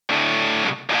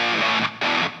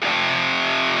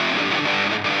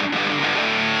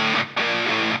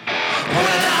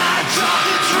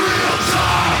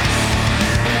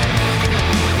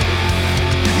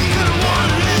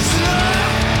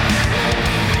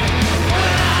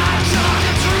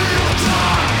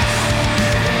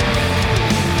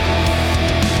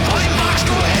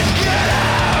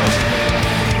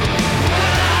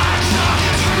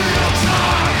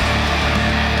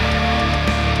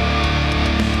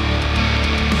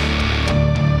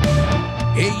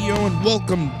and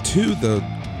welcome to the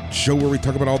show where we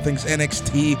talk about all things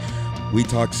NXT. We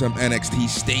talk some NXT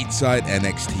stateside,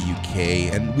 NXT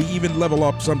UK, and we even level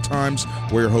up sometimes.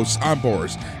 We're your hosts, I'm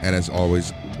Boris, and as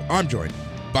always, I'm joined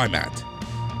by Matt.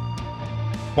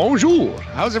 Bonjour.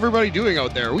 How's everybody doing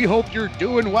out there? We hope you're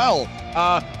doing well.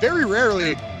 Very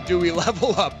rarely do we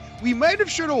level up. We might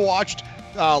have should have watched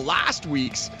last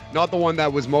week's, not the one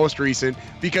that was most recent,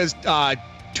 because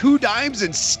Two Dimes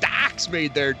and Stacks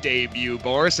made their debut,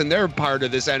 Boris, and they're part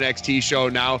of this NXT show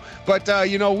now. But,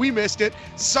 we missed it.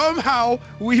 Somehow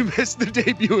we missed the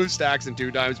debut of Stacks and Two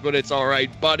Dimes, but it's all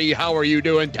right, buddy. How are you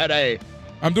doing today?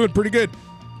 I'm doing pretty good.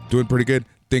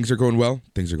 Things are going well.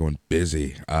 Things are going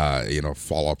busy.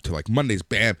 Follow up to like Monday's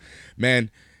BAM. Man,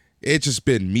 it's just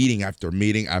been meeting after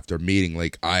meeting after meeting.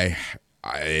 Like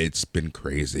it's been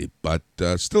crazy, but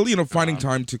still, finding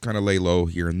time to kind of lay low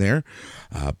here and there.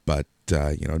 But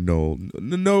no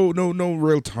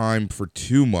real time for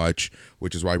too much,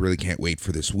 which is why I really can't wait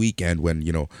for this weekend when,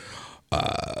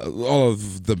 all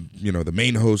of the, the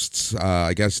main hosts,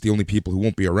 I guess the only people who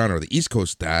won't be around are the East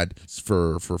Coast dads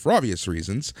for obvious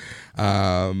reasons.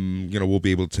 We'll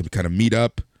be able to kind of meet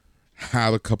up,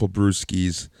 have a couple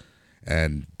brewskis,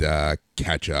 and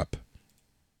catch up.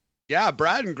 Yeah,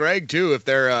 Brad and Greg too, if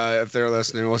they're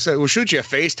listening. We'll shoot you a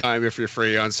FaceTime if you're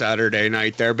free on Saturday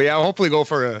night there. But yeah, I'll hopefully go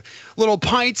for a little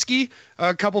pint ski.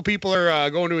 A couple people are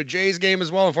going to a Jays game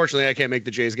as well. Unfortunately, I can't make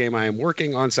the Jays game. I am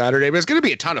working on Saturday, but it's going to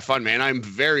be a ton of fun, man. I'm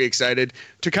very excited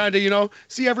to kind of,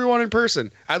 see everyone in person,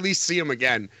 at least see them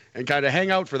again, and kind of hang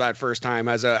out for that first time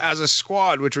as a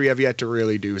squad, which we have yet to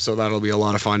really do. So that'll be a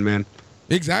lot of fun, man.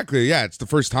 Exactly. Yeah, it's the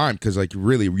first time because,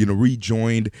 really,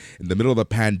 rejoined in the middle of the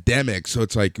pandemic. So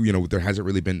it's like, there hasn't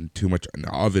really been too much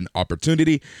of an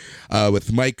opportunity.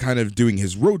 With Mike kind of doing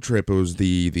his road trip, it was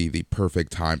the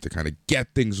perfect time to kind of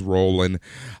get things rolling.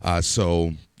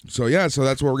 So that's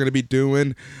what we're going to be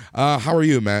doing. How are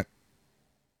you, Matt?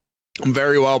 I'm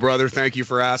very well, brother. Thank you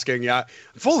for asking. Yeah,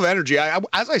 full of energy.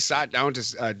 As I sat down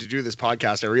to do this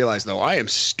podcast, I realized, though, I am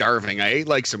starving. I ate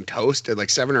like some toast at like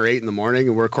 7 or 8 in the morning,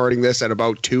 and we're recording this at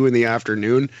about 2 in the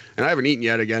afternoon, and I haven't eaten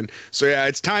yet again. So yeah,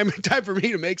 it's time for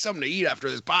me to make something to eat after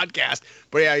this podcast.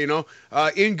 But yeah,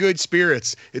 in good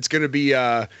spirits. It's going to be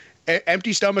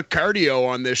empty stomach cardio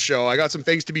on this show. I got some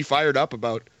things to be fired up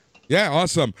about. Yeah,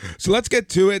 awesome. So let's get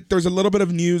to it. There's a little bit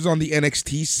of news on the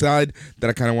NXT side that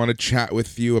I kind of want to chat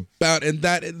with you about. And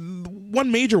that one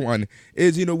major one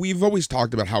is, we've always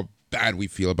talked about how bad we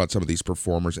feel about some of these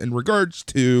performers in regards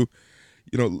to,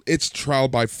 it's trial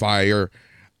by fire.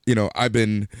 You have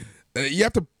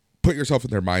to put yourself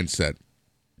in their mindset.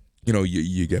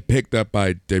 You get picked up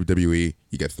by WWE,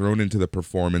 you get thrown into the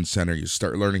performance center, you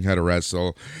start learning how to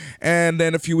wrestle, and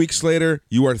then a few weeks later,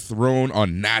 you are thrown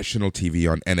on national TV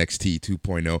on NXT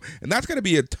 2.0, and that's going to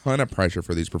be a ton of pressure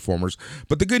for these performers.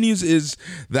 But the good news is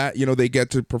that, they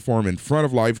get to perform in front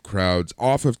of live crowds,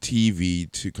 off of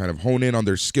TV, to kind of hone in on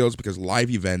their skills because live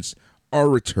events are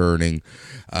returning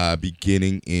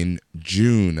beginning in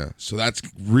June. So that's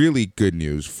really good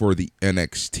news for the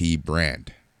NXT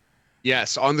brand.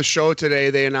 Yes, on the show today,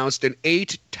 they announced an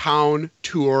 8-town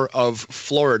tour of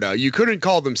Florida. You couldn't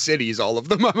call them cities, all of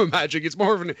them. I'm imagining it's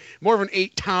more of an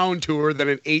 8-town tour than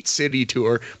an 8-city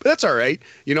tour, but that's all right.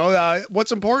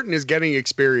 What's important is getting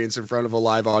experience in front of a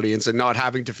live audience and not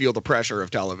having to feel the pressure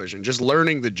of television, just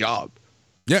learning the job.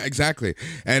 Yeah, exactly.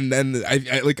 And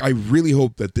I really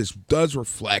hope that this does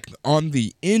reflect on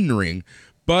the in-ring.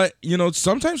 But,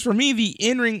 sometimes for me, the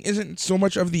in-ring isn't so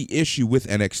much of the issue with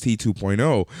NXT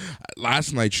 2.0.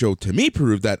 Last night's show, to me,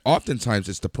 proved that oftentimes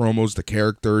it's the promos, the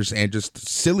characters, and just the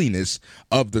silliness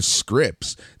of the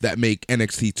scripts that make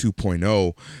NXT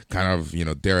 2.0 kind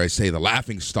of, dare I say, the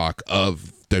laughingstock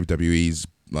of WWE's,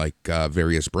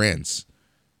 various brands.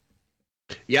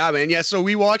 Yeah, man. Yeah, so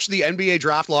we watched the NBA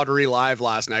Draft Lottery live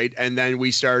last night, and then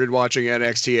we started watching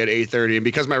NXT at 8:30. And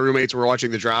because my roommates were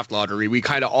watching the Draft Lottery, we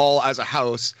kind of all, as a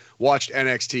house, watched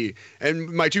NXT. And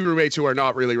my two roommates who are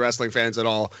not really wrestling fans at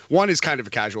all, one is kind of a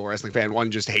casual wrestling fan,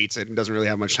 one just hates it and doesn't really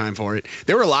have much time for it.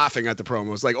 They were laughing at the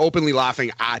promos, openly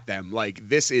laughing at them.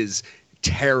 This is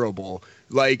terrible.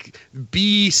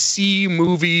 B-C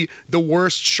movie, the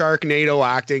worst Sharknado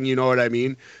acting, you know what I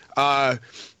mean?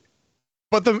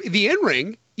 But the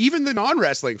in-ring, even the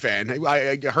non-wrestling fan,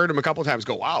 I heard him a couple times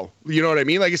go, wow. You know what I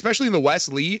mean? Especially in the Wes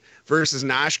Lee versus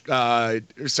Nash,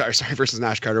 versus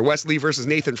Nash Carter, Wes Lee versus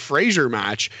Nathan Frazier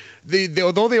match.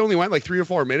 Although they only went 3 or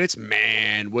 4 minutes,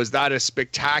 man, was that a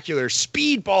spectacular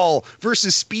speedball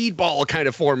versus speedball kind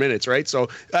of 4 minutes, right? So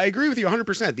I agree with you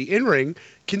 100%. The in-ring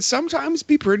can sometimes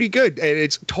be pretty good, and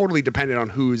it's totally dependent on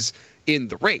who's in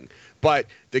the ring. But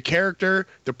the character,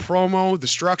 the promo, the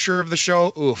structure of the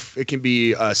show, oof, it can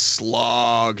be a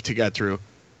slog to get through.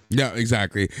 Yeah,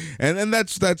 exactly. And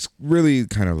that's really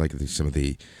kind of like some of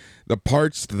the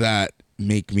parts that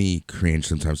make me cringe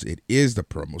sometimes. It is the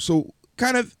promo. So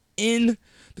kind of in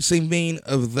the same vein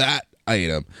of that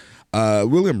item,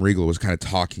 William Regal was kind of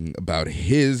talking about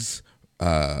his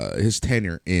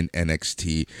tenure in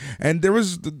NXT, and there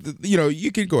was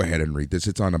you can go ahead and read this,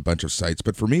 it's on a bunch of sites,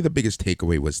 but for me the biggest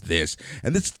takeaway was this,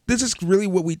 and this is really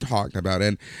what we talked about.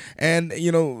 And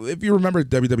if you remember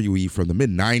WWE from the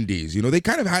mid 90s, they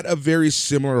kind of had a very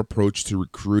similar approach to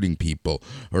recruiting people,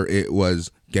 or it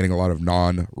was getting a lot of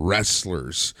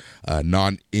non-wrestlers,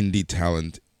 non-indie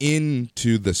talent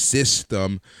into the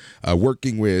system,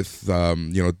 working with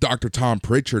Dr. Tom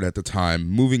Pritchard at the time,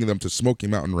 moving them to Smoky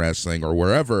Mountain Wrestling or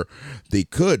wherever they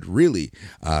could, really.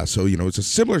 So it's a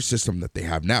similar system that they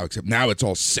have now, except now it's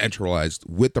all centralized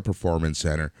with the Performance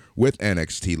Center, with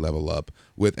NXT Level Up,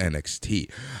 with NXT.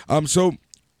 So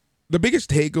the biggest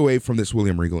takeaway from this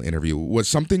William Regal interview was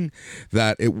something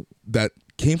that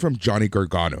came from Johnny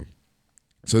Gargano.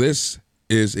 So this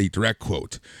is a direct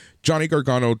quote. Johnny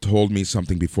Gargano told me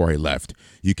something before I left.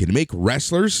 You can make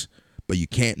wrestlers, but you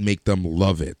can't make them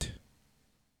love it.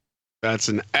 That's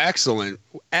an excellent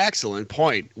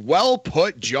point. Well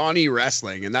put, Johnny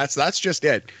Wrestling. And that's just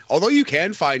it. Although you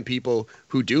can find people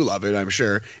who do love it, I'm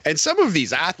sure. And some of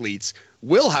these athletes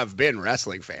will have been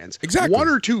wrestling fans. Exactly. One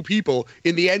or two people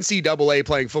in the NCAA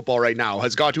playing football right now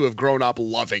has got to have grown up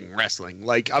loving wrestling.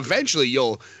 Like, eventually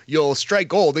you'll strike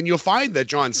gold and you'll find that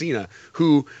John Cena,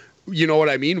 who, you know what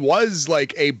I mean, was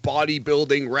like a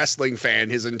bodybuilding wrestling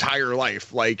fan his entire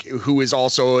life, like, who is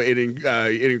also an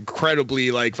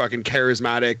incredibly like fucking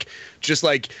charismatic, just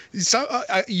like, so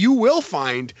you will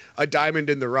find a diamond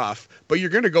in the rough, but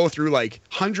you're going to go through like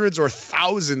hundreds or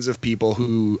thousands of people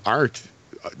who aren't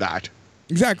that.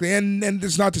 Exactly, and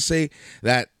it's not to say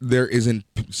that there isn't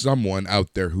someone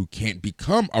out there who can't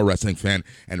become a wrestling fan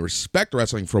and respect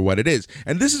wrestling for what it is.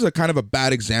 And this is a kind of a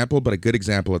bad example, but a good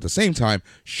example at the same time.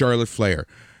 Charlotte Flair.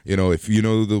 If you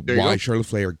know why Charlotte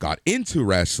Flair got into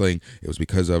wrestling, it was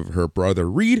because of her brother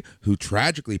Reed, who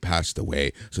tragically passed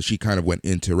away. So she kind of went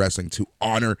into wrestling to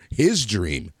honor his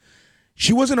dream.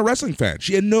 She wasn't a wrestling fan.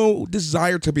 She had no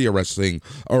desire to be a wrestling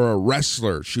or a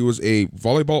wrestler. She was a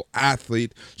volleyball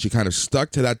athlete. She kind of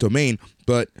stuck to that domain,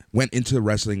 but went into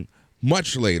wrestling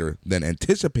much later than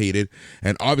anticipated.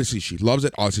 And obviously she loves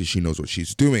it. Obviously she knows what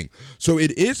she's doing. So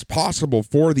it is possible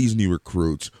for these new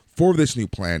recruits, for this new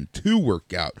plan to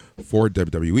work out for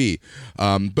WWE.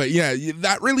 But yeah,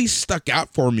 that really stuck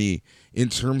out for me in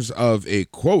terms of a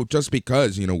quote, just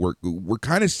because, we're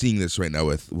kind of seeing this right now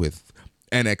with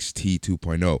NXT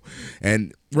 2.0.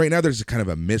 And right now there's a kind of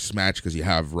a mismatch because you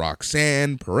have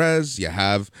Roxanne Perez, you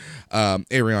have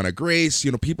Ariana Grace,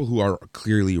 people who are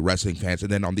clearly wrestling fans.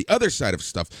 And then on the other side of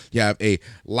stuff, you have a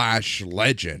Lash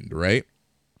Legend, right?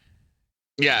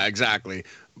 Yeah, exactly.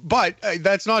 But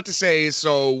that's not to say,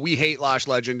 so we hate Lash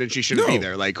Legend and she shouldn't be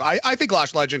there. Like, I think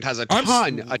Lash Legend has a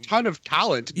ton of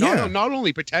talent, not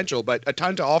only potential, but a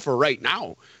ton to offer right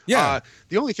now. Yeah.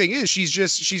 The only thing is she's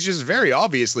just very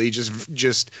obviously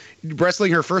just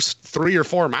wrestling her first 3 or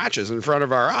 4 matches in front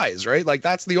of our eyes, right? Like,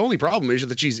 that's the only problem, is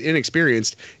that she's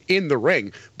inexperienced in the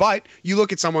ring. But you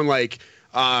look at someone like,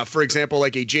 for example,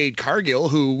 like a Jade Cargill,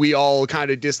 who we all kind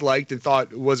of disliked and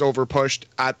thought was overpushed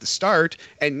at the start.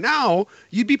 And now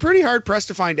you'd be pretty hard pressed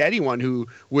to find anyone who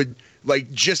would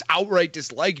like just outright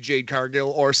dislike Jade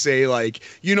Cargill or say like,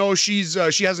 she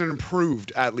hasn't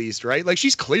improved, at least, right? Like,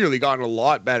 she's clearly gotten a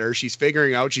lot better. She's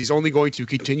figuring out she's only going to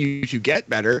continue to get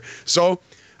better. So,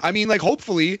 I mean, like,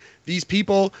 hopefully these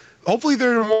people,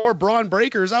 there are more Braun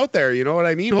Breakers out there. You know what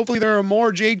I mean? Hopefully there are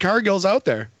more Jade Cargills out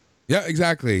there. Yeah,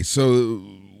 exactly. So,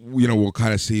 we'll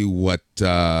kind of see what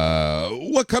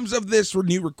comes of this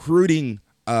new recruiting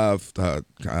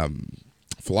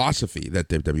philosophy that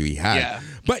WWE had. Yeah.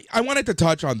 But I wanted to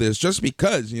touch on this just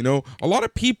because, a lot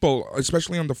of people,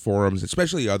 especially on the forums,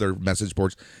 especially other message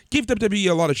boards, give WWE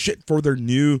a lot of shit for their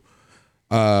new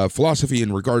philosophy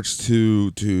in regards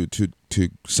to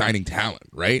signing talent,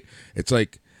 right? It's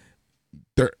like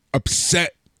they're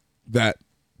upset that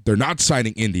they're not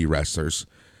signing indie wrestlers.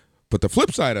 But the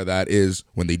flip side of that is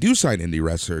when they do sign indie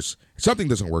wrestlers, something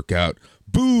doesn't work out.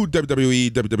 Boo,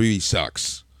 WWE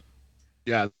sucks.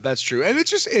 Yeah, that's true. And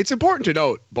it's important to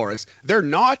note, Boris, they're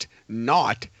not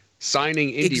signing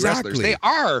indie wrestlers. They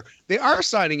are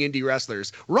signing indie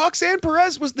wrestlers. Roxanne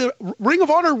Perez was the Ring of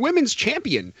Honor Women's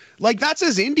Champion. Like, that's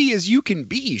as indie as you can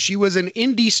be. She was an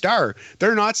indie star.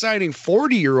 They're not signing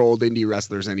 40-year-old indie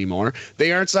wrestlers anymore.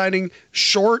 They aren't signing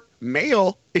short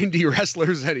male indie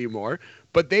wrestlers anymore.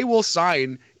 but they will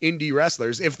sign indie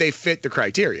wrestlers if they fit the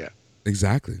criteria.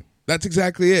 Exactly. That's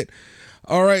exactly it.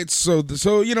 All right, so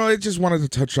I just wanted to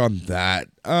touch on that.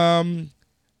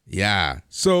 Yeah.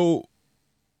 So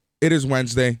it is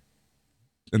Wednesday,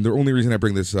 and the only reason I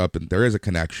bring this up, and there is a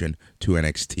connection to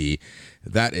NXT,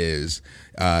 that is,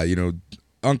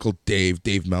 Uncle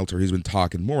Dave Meltzer, he's been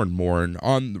talking more and more. And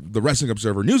on the Wrestling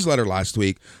Observer newsletter last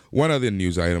week, one of the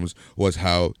news items was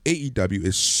how AEW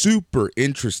is super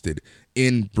interested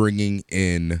in bringing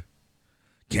in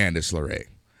Candice LeRae.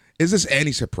 Is this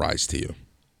any surprise to you?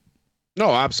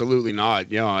 No, absolutely not.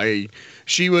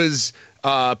 She was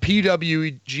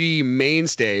PWG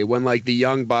mainstay when like the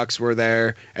Young Bucks were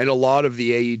there, and a lot of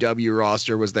the AEW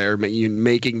roster was there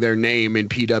making their name in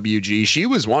PWG. She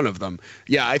was one of them.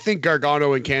 Yeah, I think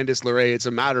Gargano and Candice LeRae, it's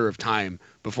a matter of time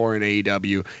before an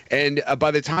AEW. And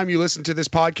by the time you listen to this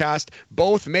podcast,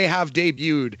 both may have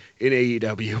debuted in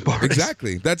AEW. Boris.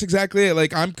 Exactly. That's exactly it.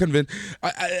 Like, I'm convinced.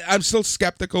 I'm still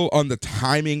skeptical on the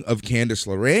timing of Candice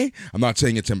LeRae. I'm not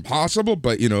saying it's impossible,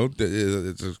 but,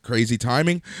 it's a crazy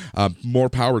timing. More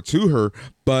power to her.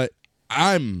 But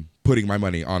I'm putting my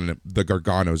money on the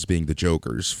Garganos being the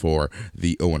Jokers for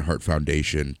the Owen Hart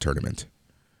Foundation tournament.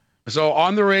 So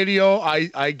on the radio,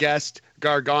 I guessed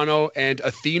Gargano and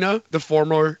Athena, the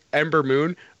former Ember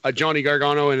Moon, Johnny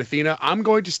Gargano and Athena. I'm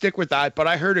going to stick with that, but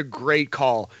I heard a great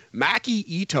call. Maki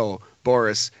Ito,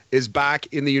 Boris, is back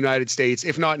in the United States,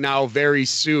 if not now, very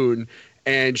soon.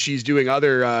 And she's doing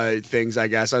other things, I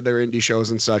guess, other indie shows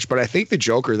and such. But I think the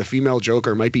Joker, the female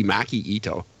Joker, might be Maki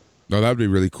Ito. No, that would be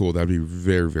really cool. That would be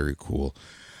very, very cool.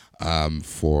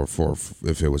 For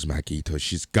if it was Maki Ito,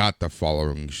 she's got the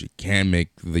following. She can make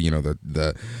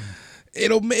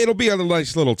it'll be a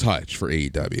nice little touch for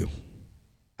AEW.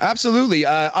 Absolutely.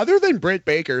 Other than Britt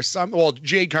Baker,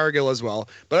 Jade Cargill as well,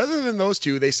 but other than those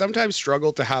two, they sometimes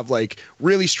struggle to have like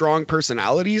really strong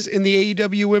personalities in the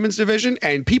AEW women's division,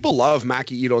 and people love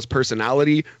Maki Ito's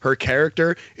personality, her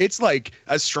character. It's like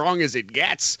as strong as it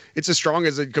gets. It's as strong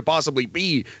as it could possibly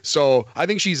be. So I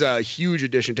think she's a huge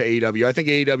addition to AEW. I think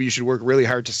AEW should work really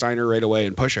hard to sign her right away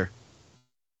and push her.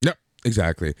 Yep,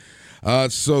 exactly.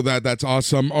 So that's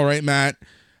awesome. All right, Matt.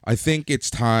 I think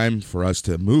it's time for us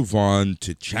to move on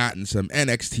to chatting some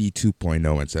NXT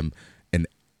 2.0 and an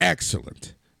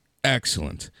excellent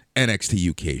NXT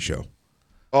UK show.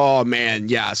 Oh man,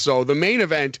 yeah. So the main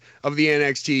event of the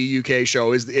NXT UK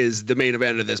show is the main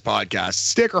event of this podcast.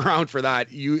 Stick around for that.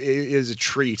 It is a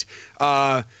treat.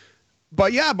 But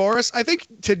yeah, Boris, I think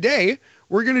today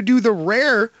we're gonna do the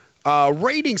rare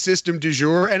rating system du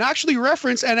jour and actually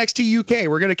reference NXT UK.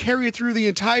 We're going to carry it through the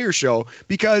entire show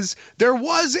because there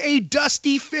was a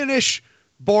dusty finish,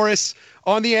 Boris,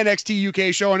 on the NXT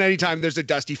UK show. And anytime there's a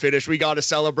dusty finish, we got to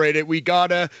celebrate it. We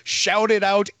got to shout it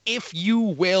out, if you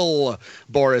will,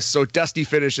 Boris. So dusty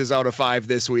finishes out of 5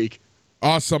 this week.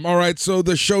 Awesome. All right. So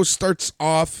the show starts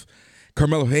off.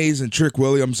 Carmelo Hayes and Trick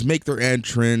Williams make their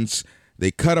entrance. They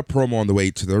cut a promo on the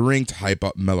way to the ring to hype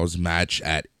up Melo's match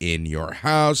at In Your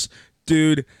House.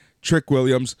 Dude, Trick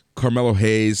Williams, Carmelo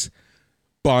Hayes,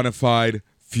 bona fide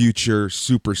future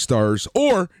superstars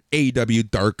or AEW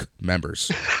Dark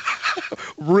members.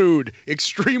 Rude,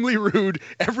 extremely rude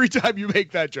every time you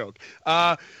make that joke.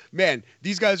 Man,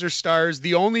 these guys are stars.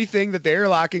 The only thing that they're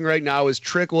lacking right now is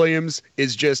Trick Williams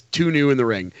is just too new in the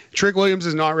ring. Trick Williams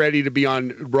is not ready to be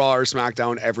on Raw or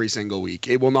SmackDown every single week.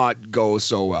 It will not go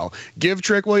so well. Give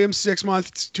Trick Williams 6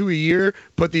 months to a year,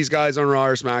 put these guys on Raw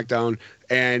or SmackDown,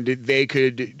 and they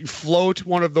could float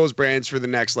one of those brands for the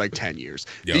next 10 years.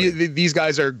 Yeah. These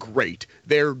guys are great.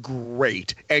 They're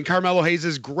great. And Carmelo Hayes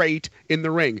is great in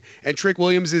the ring. And Trick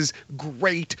Williams is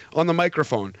great on the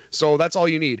microphone. So that's all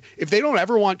you need. If they don't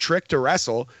ever want Trick to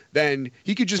wrestle, then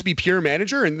he could just be pure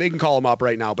manager and they can call him up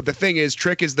right now. But the thing is,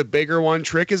 Trick is the bigger one.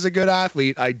 Trick is a good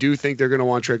athlete. I do think they're going to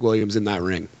want Trick Williams in that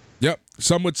ring. Yep.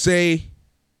 Some would say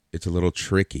it's a little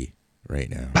tricky right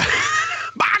now.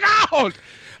 Back out!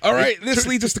 All right, this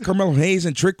leads us to Carmelo Hayes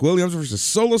and Trick Williams versus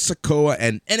Solo Sikoa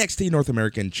and NXT North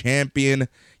American Champion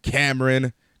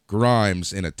Cameron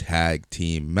Grimes in a tag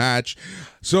team match.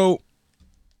 So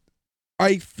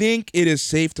I think it is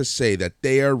safe to say that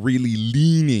they are really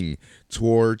leaning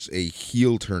towards a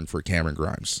heel turn for Cameron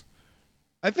Grimes.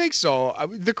 I think so.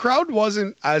 The crowd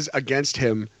wasn't as against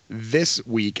him this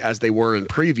week as they were in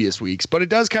previous weeks, but it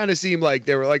does kind of seem like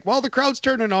they were like, well, the crowd's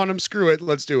turning on him. Screw it.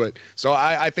 Let's do it. So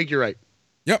I think you're right.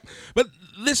 Yep. But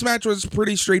this match was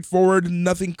pretty straightforward.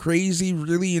 Nothing crazy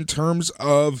really in terms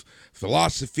of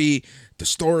philosophy. The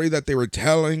story that they were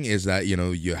telling is that,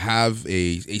 you have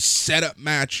a setup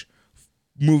match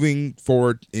moving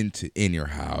forward into In Your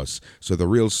House. So the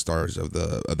real stars of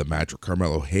the match were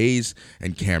Carmelo Hayes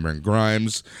and Cameron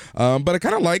Grimes. But I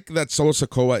kind of like that Solo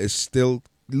Sikoa is still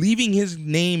leaving his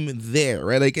name there,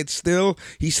 right? Like he's still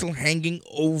hanging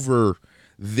over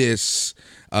this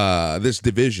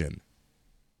division.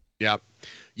 Yep.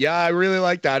 Yeah, I really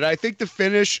like that. I think the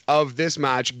finish of this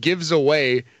match gives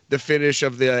away the finish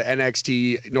of the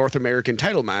NXT North American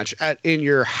title match at In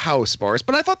Your House, Boris.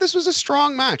 But I thought this was a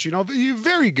strong match,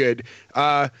 very good.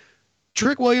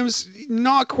 Trick Williams,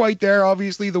 not quite there,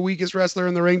 obviously the weakest wrestler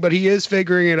in the ring, but he is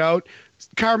figuring it out.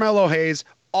 Carmelo Hayes,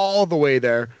 all the way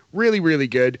there. Really, really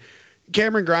good.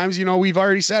 Cameron Grimes, we've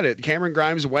already said it. Cameron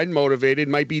Grimes, when motivated,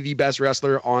 might be the best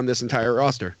wrestler on this entire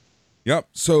roster. Yep.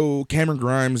 So Cameron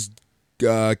Grimes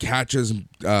catches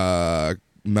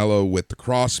Mello with the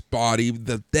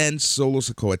crossbody. Then Solo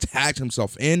Sikoa tags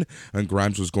himself in, and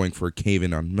Grimes was going for a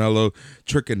cave-in on Mello.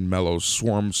 Trick and Mello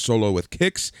swarmed Solo with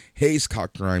kicks. Hayes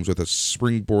caught Grimes with a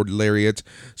springboard lariat.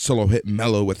 Solo hit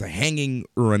Mello with a hanging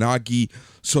uranagi.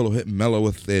 Solo hit Mello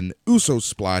with an Uso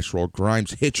splash while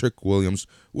Grimes hit Trick Williams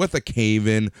with a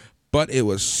cave-in. But it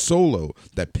was Solo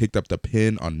that picked up the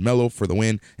pin on Mello for the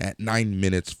win at 9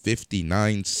 minutes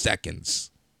 59 seconds.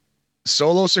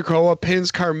 Solo Sikoa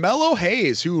pins Carmelo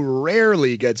Hayes, who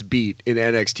rarely gets beat in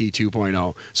NXT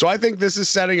 2.0. So I think this is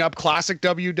setting up classic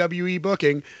WWE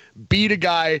booking. Beat a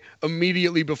guy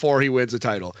immediately before he wins a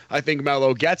title. I think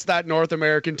Mello gets that North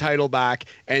American title back,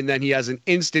 and then he has an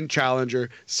instant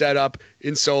challenger set up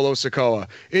in Solo Sikoa.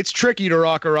 It's tricky to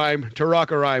rock a rhyme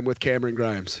with Cameron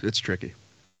Grimes. It's tricky.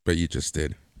 But you just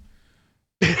did.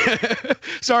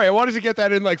 Sorry, I wanted to get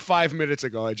that in like 5 minutes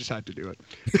ago. I just had to do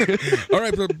it. All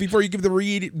right, but before you give the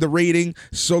rating,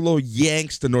 Solo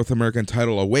yanks the North American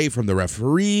title away from the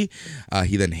referee.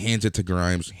 He then hands it to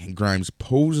Grimes. Grimes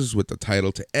poses with the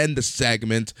title to end the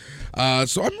segment.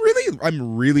 So I'm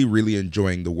really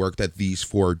enjoying the work that these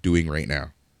four are doing right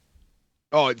now.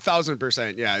 Oh,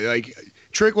 1,000%. Yeah, like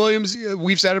Trick Williams,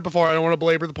 we've said it before. I don't want to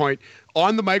belabor the point.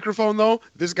 On the microphone, though,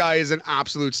 this guy is an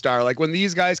absolute star. Like when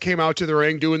these guys came out to the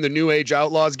ring doing the New Age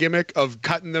Outlaws gimmick of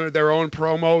cutting their own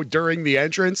promo during the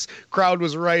entrance, crowd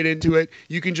was right into it.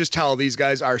 You can just tell these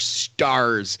guys are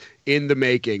stars in the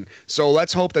making. So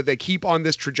let's hope that they keep on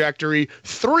this trajectory.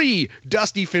 3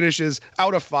 dusty finishes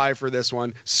out of 5 for this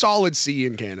one. Solid C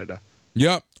in Canada.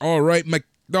 Yep. All right,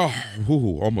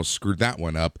 almost screwed that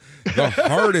one up. The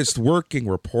hardest working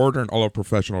reporter in all of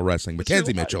professional wrestling,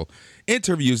 Mackenzie Mitchell,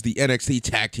 interviews the NXT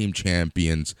Tag Team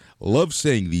Champions. Love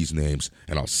saying these names,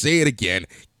 and I'll say it again.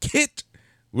 Kit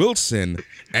Wilson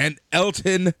and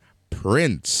Elton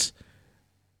Prince.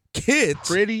 Kit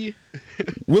Pretty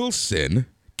Wilson.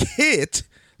 Kit,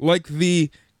 like the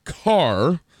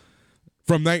car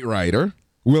from Knight Rider,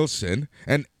 Wilson,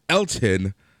 and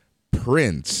Elton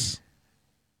Prince.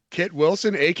 Kit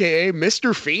Wilson, a.k.a.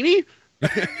 Mr. Feeney?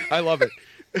 I love it.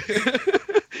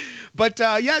 But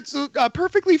it's a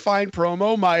perfectly fine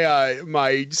promo.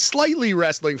 My slightly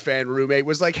wrestling fan roommate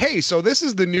was like, hey, so this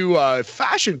is the new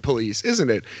Fashion Police, isn't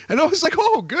it? And I was like,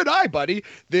 oh, good eye, buddy.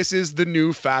 This is the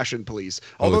new Fashion Police.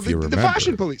 Although the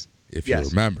Fashion Police. If you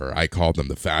remember, I called them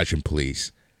the Fashion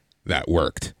Police. That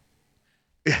worked.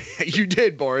 You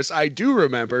did, Boris. I do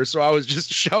remember. So I was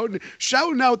just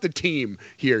shouting out the team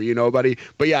here, buddy.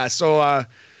 But yeah, so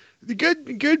the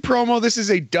good promo. This is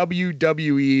a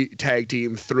WWE tag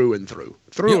team through and through.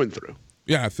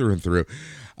 Yeah, through and through.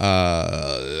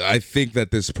 I think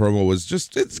that this promo was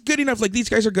it's good enough. Like, these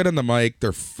guys are good on the mic.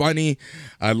 They're funny.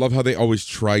 I love how they always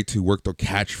try to work their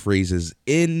catchphrases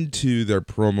into their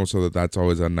promo, so that's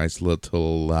always a nice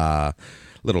little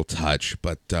touch,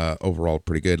 but overall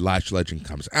pretty good. Lash Legend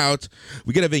comes out.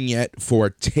 We get a vignette for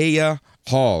Taya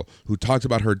Hall, who talked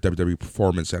about her WWE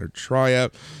Performance Center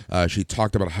tryout. She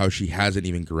talked about how she hasn't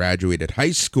even graduated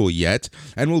high school yet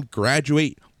and will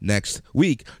graduate next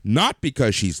week, not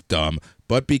because she's dumb,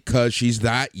 but because she's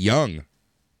that young.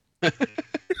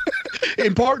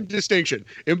 Important distinction.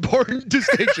 Thank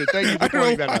you for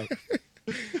pointing that out.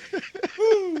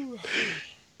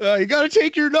 You got to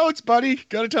take your notes, buddy.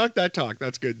 Got to talk that talk.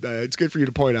 That's good. It's good for you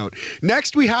to point out.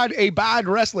 Next, we had a bad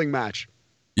wrestling match.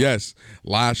 Yes.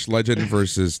 Lash Legend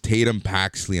versus Tatum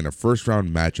Paxley in a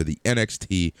first-round match of the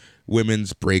NXT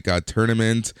Women's Breakout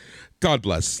Tournament. God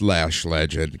bless Lash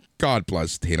Legend. God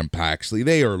bless Tatum Paxley.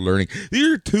 They are learning.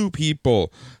 These are two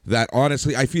people that,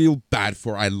 honestly, I feel bad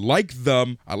for. I like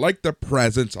them. I like their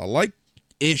presence. I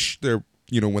like-ish their,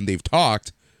 when they've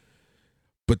talked.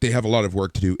 But they have a lot of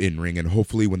work to do in ring, and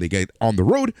hopefully when they get on the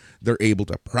road, they're able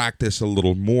to practice a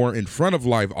little more in front of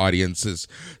live audiences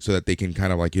so that they can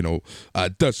kind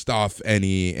of dust off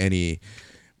any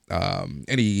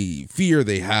any fear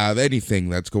they have, anything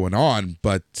that's going on.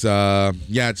 But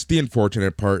yeah, it's the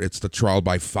unfortunate part. It's the trial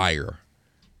by fire.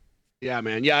 Yeah,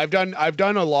 man. Yeah, I've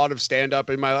done a lot of stand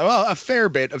up in my life. Well, a fair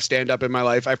bit of stand up in my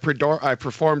life. I've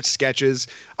performed sketches.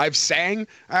 I've sang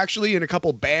actually in a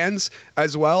couple bands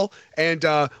as well. And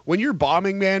when you're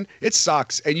bombing, man, it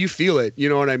sucks and you feel it. You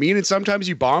know what I mean? And sometimes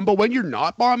you bomb, but when you're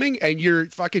not bombing and you're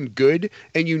fucking good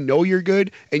and you know you're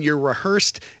good and you're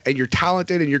rehearsed and you're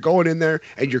talented and you're going in there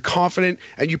and you're confident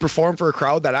and you perform for a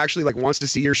crowd that actually like wants to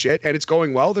see your shit and it's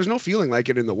going well, there's no feeling like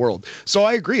it in the world. So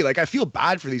I agree. Like I feel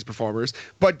bad for these performers,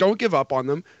 but don't give up on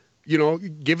them. You know,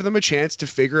 give them a chance to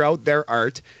figure out their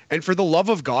art, and for the love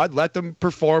of God, let them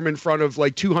perform in front of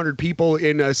like 200 people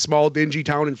in a small dingy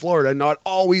town in Florida, not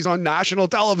always on national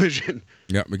television.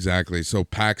 Yep, exactly. So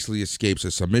Paxley escapes a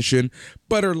submission,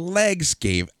 but her legs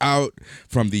gave out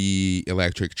from the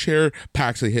electric chair.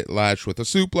 Paxley hit Lash with a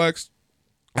suplex.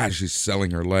 As she's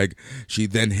selling her leg, she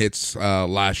then hits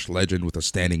Lash Legend with a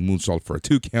standing moonsault for a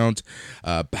 2 count.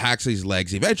 Paxley's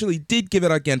legs eventually did give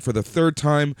it again for the 3rd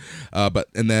time,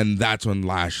 and then that's when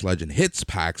Lash Legend hits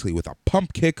Paxley with a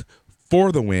pump kick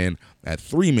for the win at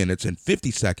 3 minutes and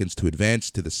 50 seconds to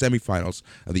advance to the semifinals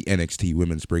of the NXT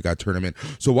Women's Breakout Tournament.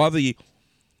 So while the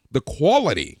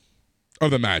quality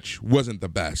of the match wasn't the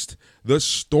best, the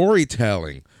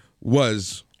storytelling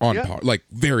was on par, like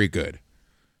very good.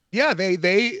 Yeah,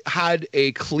 they had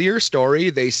a clear story.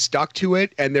 They stuck to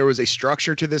it, and there was a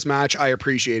structure to this match. I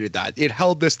appreciated that. It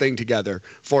held this thing together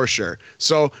for sure.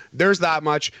 So there's that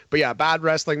much. But yeah, bad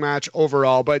wrestling match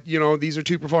overall. But, you know, these are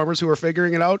two performers who are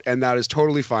figuring it out, and that is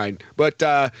totally fine. But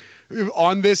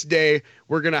on this day,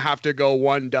 we're going to have to go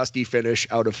 1 dusty finish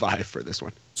out of 5 for this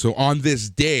one. So on this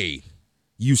day,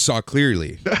 you saw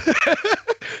clearly.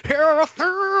 Here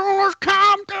things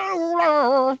come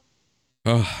to.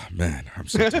 Oh, man, I'm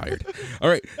so tired. All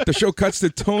right, the show cuts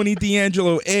to Tony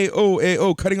D'Angelo,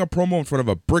 AO, cutting a promo in front of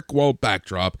a brick wall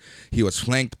backdrop. He was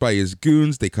flanked by his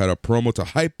goons. They cut a promo to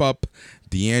hype up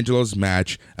D'Angelo's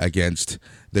match against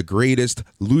the greatest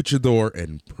luchador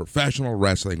in professional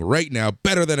wrestling right now,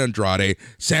 better than Andrade,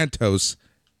 Santos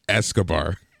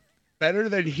Escobar. Better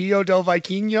than Hijo del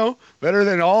Vikingo? Better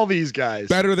than all these guys.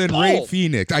 Better than Rey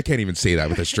Fenix. I can't even say that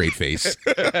with a straight face.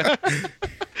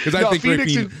 Because I think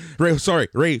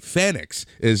Rey Fenix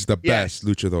is the best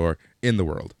luchador in the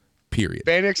world. Period.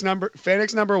 Fenix number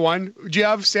 1. Do you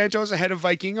have Santos ahead of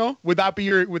Vikingo? Would that be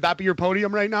your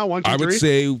podium right now? 1, 2, 3? I would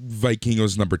say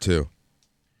Vikingo's number 2.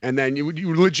 And then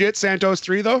you legit Santos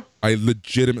 3 though? I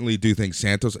legitimately do think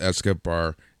Santos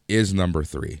Escobar is number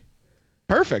 3.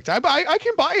 Perfect. I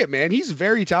can buy it, man. He's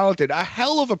very talented. A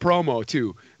hell of a promo,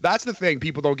 too. That's the thing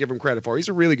people don't give him credit for. He's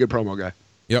a really good promo guy.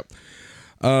 Yep.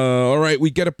 All right, we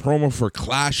get a promo for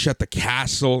Clash at the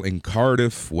Castle in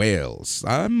Cardiff, Wales.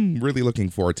 I'm really looking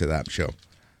forward to that show.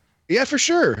 Yeah, for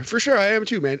sure. For sure. I am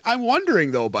too, man. I'm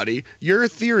wondering, though, buddy, your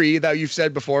theory that you've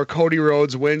said before, Cody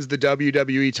Rhodes wins the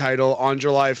WWE title on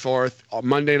July 4th, on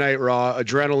Monday Night Raw,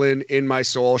 adrenaline in my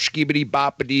soul, shkibidi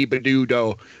boppity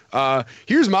badoo-do.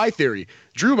 Here's my theory.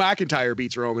 Drew McIntyre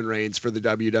beats Roman Reigns for the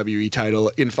WWE title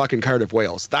in fucking Cardiff,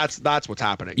 Wales. That's what's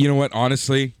happening. You know what?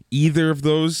 Honestly, either of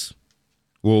those,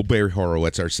 we'll Barry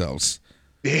Horowitz ourselves.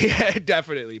 Yeah,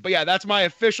 definitely. But yeah, that's my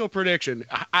official prediction.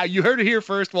 You heard it here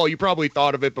first. Well, you probably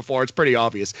thought of it before. It's pretty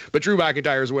obvious. But Drew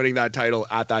McIntyre is winning that title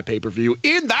at that pay-per-view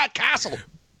in that castle.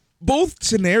 Both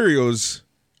scenarios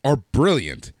are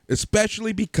brilliant,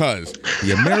 especially because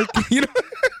the American,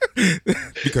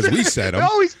 because we said them.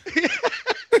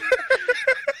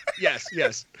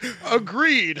 Yes.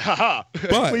 Agreed. Haha.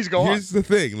 But please go on. Here's the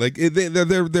thing. Like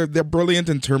they're brilliant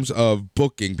in terms of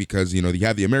booking because, you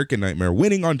have the American Nightmare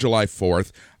winning on July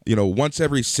 4th. Once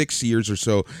every 6 years or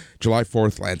so, July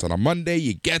 4th lands on a Monday.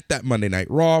 You get that Monday Night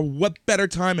Raw. What better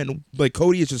time? And like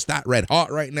Cody is just that red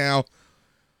hot right now.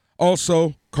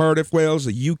 Also, Cardiff, Wales,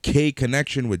 a UK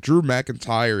connection with Drew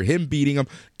McIntyre, him beating him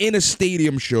in a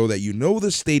stadium show that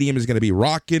the stadium is going to be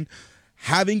rocking.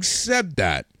 Having said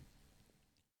that,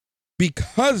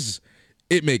 because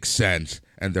it makes sense,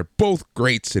 and they're both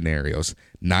great scenarios,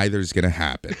 neither's going to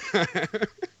happen.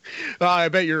 I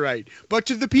bet you're right. But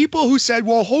to the people who said,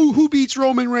 well, who beats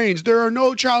Roman Reigns? There are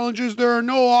no challenges. There are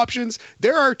no options.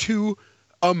 There are 2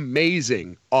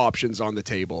 amazing options on the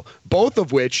table, both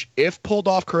of which, if pulled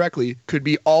off correctly, could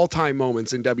be all-time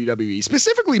moments in WWE.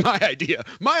 Specifically my idea.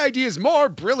 My idea is more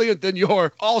brilliant than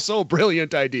your also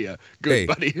brilliant idea. Good,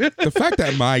 buddy. The fact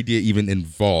that my idea even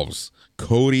involves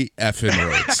Cody effing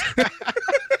Rhodes.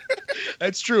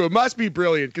 That's true. It must be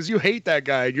brilliant because you hate that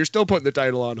guy and you're still putting the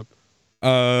title on him.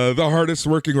 The hardest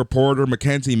working reporter,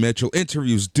 Mackenzie Mitchell,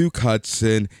 interviews Duke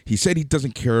Hudson. He said he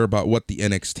doesn't care about what the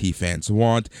NXT fans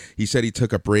want. He said he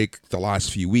took a break the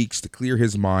last few weeks to clear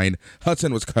his mind.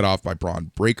 Hudson was cut off by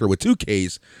Braun Breaker with 2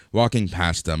 Ks walking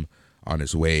past him on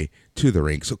his way to the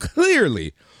ring. So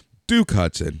clearly, Duke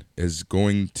Hudson is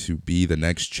going to be the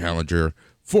next challenger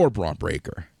for Braun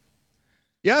Breaker.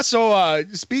 Yeah, so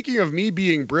speaking of me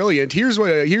being brilliant, here's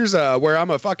where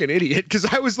I'm a fucking idiot, because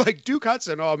I was like, Duke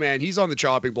Hudson, oh man, he's on the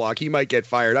chopping block. He might get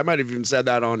fired. I might have even said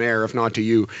that on air, if not to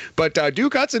you. But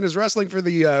Duke Hudson is wrestling the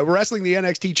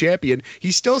NXT champion.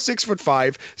 He's still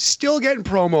 6'5", still getting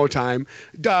promo time.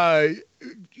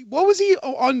 What was he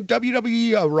on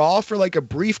WWE Raw for, like a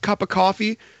brief cup of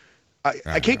coffee?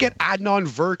 I can't get Adnan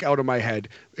Virk out of my head.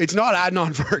 It's not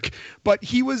Adnan Virk, but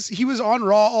he was on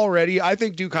Raw already. I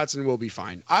think Duke Hudson will be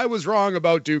fine. I was wrong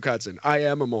about Duke Hudson. I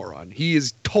am a moron. He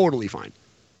is totally fine.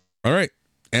 All right.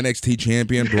 NXT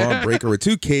champion Braun Breaker with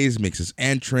 2 Ks makes his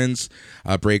entrance.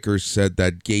 Breaker said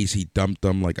that Gacy dumped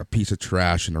him like a piece of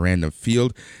trash in a random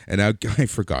field. And now I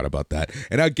forgot about that.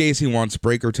 And now Gacy wants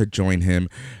Breaker to join him.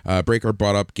 Breaker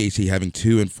brought up Gacy having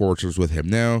 2 enforcers with him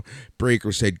now.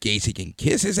 Breaker said Gacy can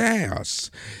kiss his ass.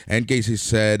 And Gacy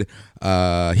said,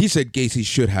 Gacy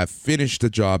should have finished the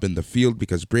job in the field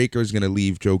because Breaker is going to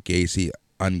leave Joe Gacy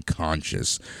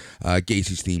unconscious.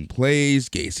 Gacy's theme plays.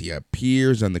 Gacy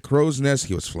appears on the crow's nest.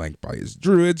 He was flanked by his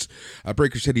druids.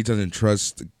 Breaker said he doesn't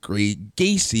trust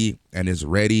Gacy and is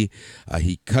ready.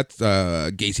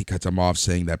 Gacy cuts him off,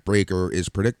 saying that Breaker is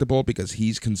predictable because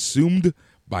he's consumed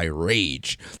by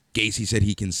rage. Gacy said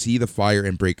he can see the fire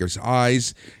in Breaker's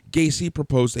eyes. Gacy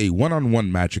proposed a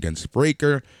one-on-one match against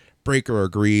Breaker. Breaker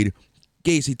agreed.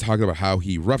 Gacy talked about how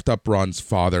he roughed up Braun's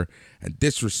father and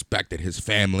disrespected his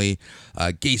family.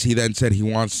 Gacy then said he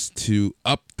wants to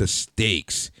up the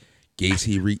stakes.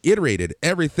 Gacy reiterated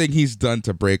everything he's done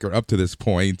to Breaker up to this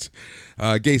point.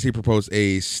 Gacy proposed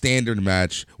a standard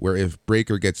match where if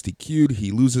Breaker gets DQ'd,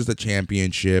 he loses the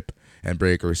championship, and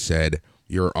Breaker said,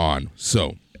 "You're on."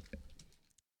 So,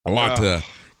 a lot to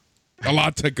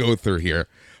go through here.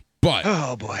 But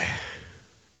oh boy.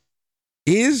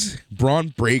 Is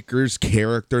Braun Breaker's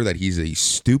character that he's a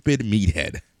stupid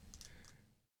meathead?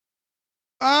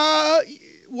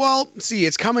 Well, see,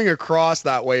 it's coming across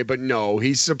that way, but no,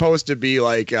 he's supposed to be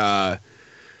like, meathead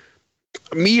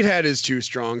is too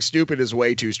strong, stupid is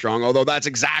way too strong, although that's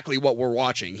exactly what we're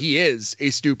watching. He is a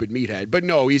stupid meathead, but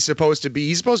no, he's supposed to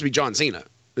be John Cena.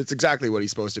 That's exactly what he's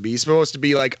supposed to be. He's supposed to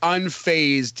be like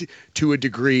unfazed to a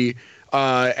degree.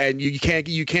 And you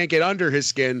can't get under his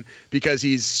skin because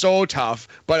he's so tough.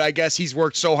 But I guess he's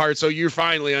worked so hard, so you're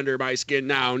finally under my skin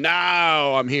now.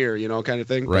 Now I'm here, kind of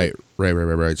thing. Right.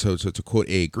 So to quote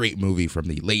a great movie from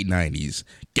the late '90s,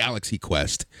 Galaxy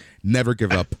Quest: never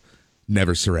give up,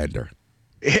 never surrender.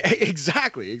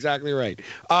 Exactly right.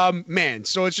 Man,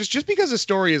 so it's just because a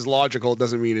story is logical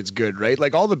doesn't mean it's good, right?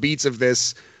 Like all the beats of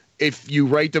this, if you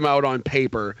write them out on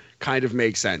paper, kind of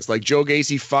makes sense. Like Joe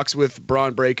Gacy fucks with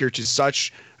Braun Breaker to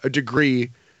such a degree,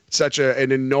 such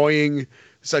an annoying,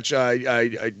 such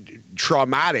a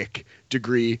traumatic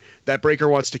degree that Breaker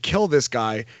wants to kill this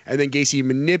guy, and then Gacy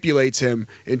manipulates him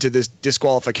into this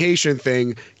disqualification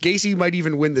thing. Gacy might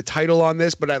even win the title on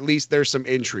this, but at least there's some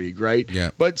intrigue, right?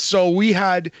 Yeah. But so we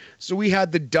had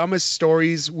the dumbest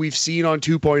stories we've seen on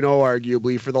 2.0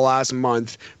 arguably for the last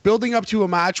month, building up to a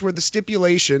match where the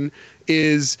stipulation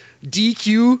is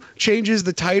DQ changes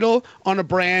the title on a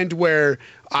brand where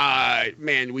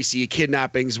we see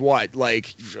kidnappings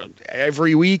like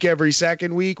every week, every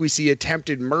second week. We see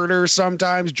attempted murder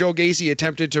sometimes. Joe Gacy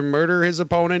attempted to murder his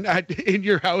opponent in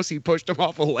your house. He pushed him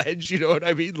off a ledge. You know what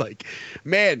I mean? Like,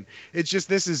 man, it's just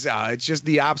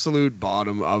the absolute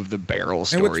bottom of the barrel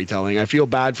storytelling. I feel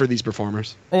bad for these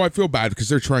performers. Oh, I feel bad because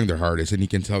they're trying their hardest, and you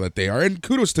can tell that they are. And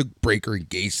kudos to Breaker and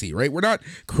Gacy, right? We're not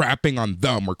crapping on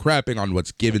them. We're crapping on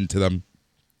what's given to them.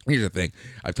 Here's the thing.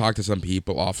 I've talked to some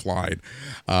people offline,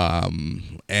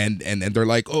 and they're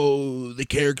like, oh, the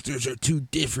characters are too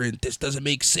different. This doesn't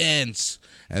make sense.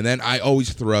 And then I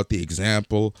always throw out the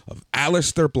example of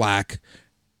Aleister Black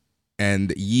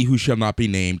and Ye Who Shall Not Be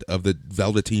Named of the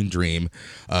Velveteen Dream.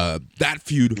 That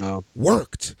feud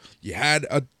worked. You had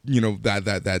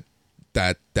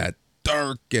that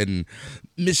dark and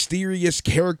mysterious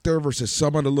character versus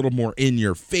someone a little more in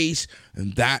your face,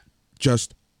 and that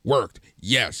just worked.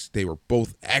 Yes, they were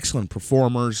both excellent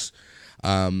performers,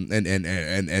 and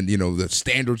the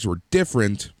standards were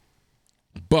different,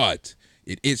 but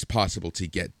it is possible to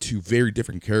get two very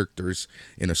different characters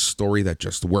in a story that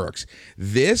just works.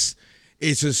 This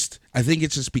I think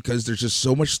it's just because there's just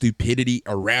so much stupidity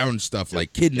around stuff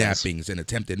like kidnappings and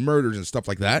attempted murders and stuff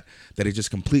like that it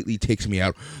just completely takes me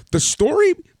out. The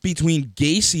story between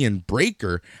Gacy and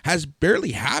Breakker has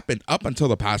barely happened up until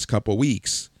the past couple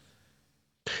weeks.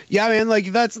 Yeah, man,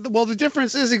 like the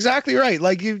difference is exactly right.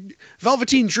 Like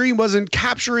Velveteen Dream wasn't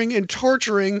capturing and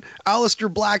torturing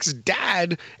Aleister Black's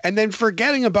dad and then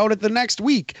forgetting about it the next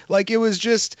week. Like it's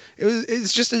just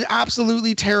an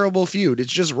absolutely terrible feud.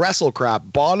 It's just wrestle crap,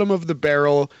 bottom of the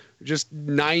barrel, just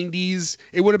 90s.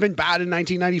 It would have been bad in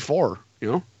 1994,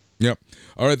 you know? Yep.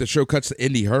 All right, the show cuts to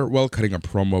Indy Hartwell cutting a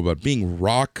promo about being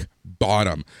rock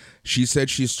bottom. She said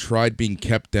she's tried being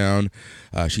kept down.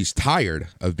 She's tired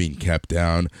of being kept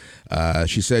down.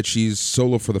 She said she's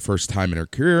solo for the first time in her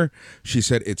career. She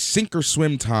said it's sink or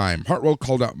swim time. Hartwell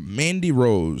called out Mandy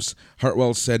Rose.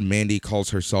 Hartwell said Mandy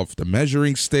calls herself the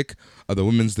measuring stick of the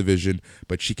women's division,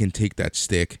 but she can take that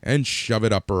stick and shove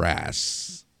it up her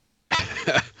ass.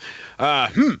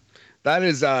 That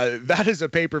is a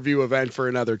pay-per-view event for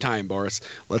another time, Boris.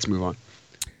 Let's move on.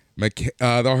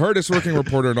 The hardest working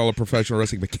reporter in all of professional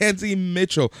wrestling, Mackenzie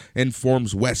Mitchell,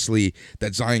 informs Wesley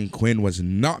that Zion Quinn was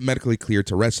not medically cleared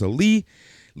to wrestle Lee.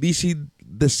 Lee said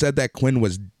that Quinn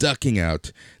was ducking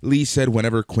out. Lee said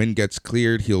whenever Quinn gets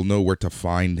cleared, he'll know where to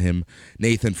find him.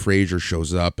 Nathan Frazier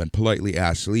shows up and politely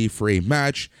asks Lee for a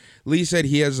match. Lee said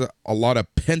he has a lot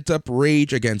of pent-up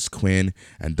rage against Quinn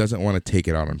and doesn't want to take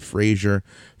it out on Frazier.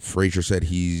 Frazier said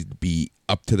he'd be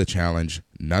up to the challenge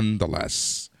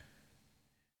nonetheless.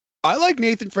 I like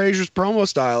Nathan Frazier's promo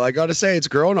style. I got to say, it's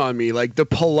grown on me. Like the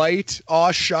polite, aw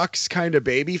shucks kind of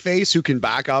baby face who can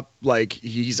back up like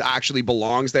he's actually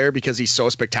belongs there because he's so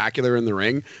spectacular in the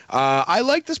ring. I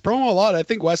like this promo a lot. I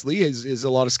think Wes Lee is a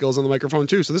lot of skills on the microphone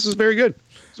too. So this is very good.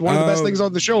 It's one of the best things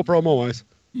on the show promo-wise.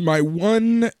 My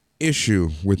one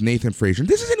issue with Nathan Frazier,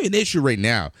 this isn't an issue right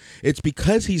now. It's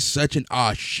because he's such an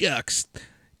aw shucks,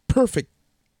 perfect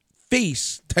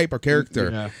face type of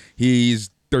character. Yeah.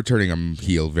 They're turning him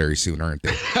heel very soon, aren't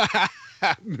they?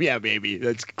 Yeah, baby.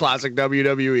 That's classic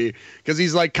WWE. Because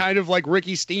he's like kind of like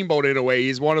Ricky Steamboat in a way.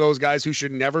 He's one of those guys who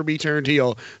should never be turned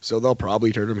heel, so they'll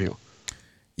probably turn him heel.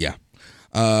 Yeah.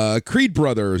 Creed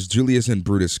brothers, Julius and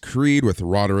Brutus Creed with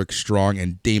Roderick Strong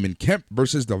and Damon Kemp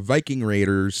versus the Viking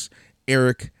Raiders,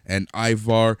 Eric and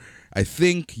Ivar. I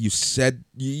think you said,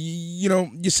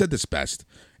 you said this best,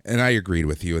 and I agreed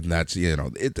with you, and that's,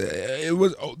 it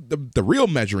was the real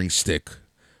measuring stick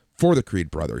for the Creed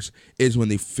brothers is when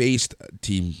they faced a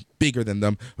team bigger than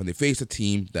them, when they faced a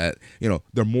team that,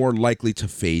 they're more likely to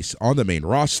face on the main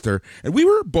roster. And we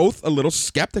were both a little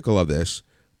skeptical of this,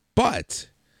 but...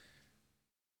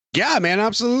 Yeah, man,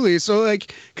 absolutely. So,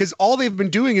 because all they've been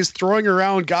doing is throwing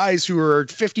around guys who are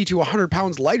 50 to 100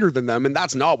 pounds lighter than them, and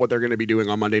that's not what they're going to be doing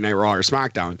on Monday Night Raw or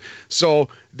SmackDown. So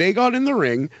they got in the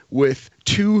ring with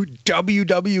one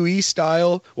WWE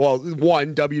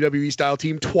style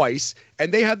team twice,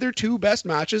 and they had their two best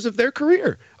matches of their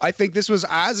career. I think this was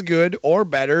as good or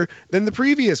better than the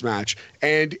previous match,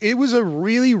 and it was a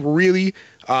really, really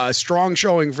strong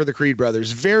showing for the Creed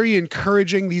brothers. Very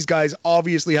encouraging. These guys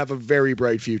obviously have a very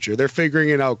bright future. They're figuring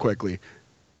it out quickly.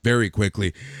 Very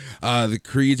quickly. The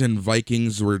Creeds and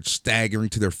Vikings were staggering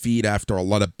to their feet after a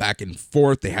lot of back and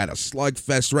forth. They had a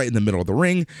slugfest right in the middle of the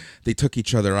ring. They took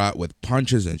each other out with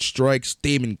punches and strikes.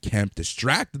 Damon Kemp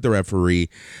distracted the referee.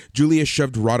 Julius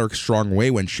shoved Roderick Strong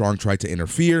away when Strong tried to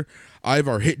interfere.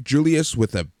 Ivar hit Julius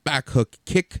with a back hook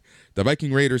kick. The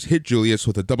Viking Raiders hit Julius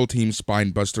with a double team spine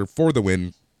buster for the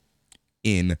win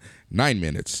in 9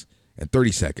 minutes and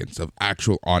 30 seconds of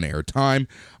actual on-air time.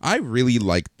 I really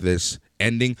liked this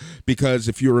ending because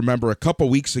if you remember a couple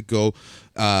weeks ago,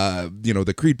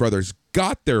 the Creed brothers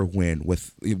got their win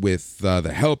with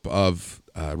the help of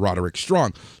Roderick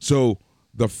Strong. So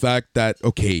the fact that,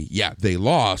 they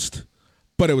lost,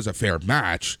 but it was a fair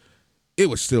match, it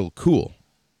was still cool.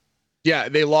 Yeah,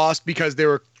 they lost because they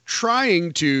were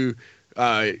trying to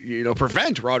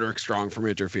prevent Roderick Strong from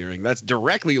interfering. That's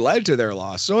directly led to their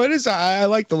loss. So it is, I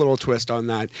like the little twist on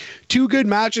that. Two good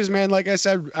matches, man. Like I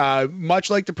said,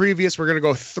 much like the previous, we're going to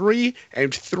go 3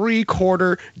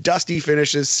 3/4 dusty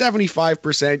finishes,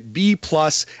 75% B+,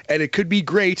 and it could be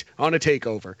great on a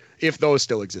takeover if those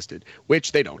still existed,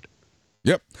 which they don't.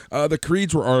 Yep. The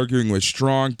Creeds were arguing with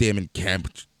Strong. Damon Kemp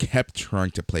kept trying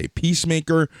to play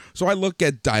peacemaker. So I look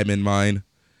at Diamond Mine.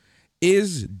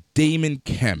 Is Damon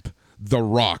Kemp the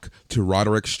Rock to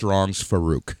Roderick Strong's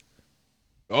Farouk?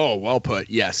 Oh, well put.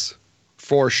 Yes,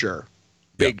 for sure.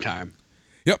 Big time.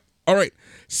 Yep. All right.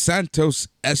 Santos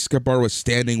Escobar was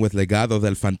standing with Legado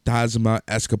del Fantasma.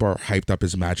 Escobar hyped up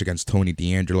his match against Tony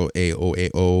D'Angelo,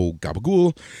 AOAO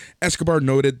Gabagool. Escobar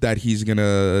noted that he's going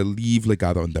to leave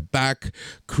Legado in the back.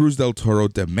 Cruz del Toro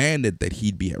demanded that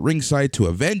he'd be at ringside to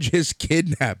avenge his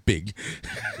kidnapping.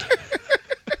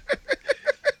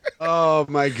 Oh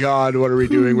my God, what are we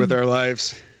doing with our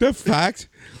lives? The fact,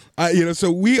 so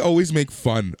we always make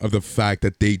fun of the fact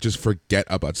that they just forget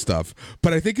about stuff,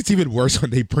 but I think it's even worse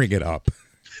when they bring it up.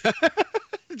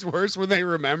 It's worse when they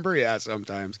remember, yeah,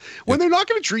 sometimes. When they're not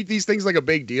going to treat these things like a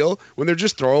big deal, when they're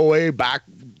just throwaway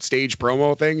backstage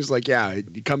promo things, like, yeah,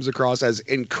 it comes across as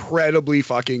incredibly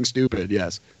fucking stupid,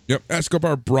 yes. Yep,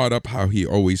 Escobar brought up how he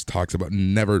always talks about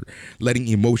never letting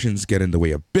emotions get in the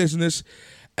way of business.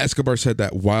 Escobar said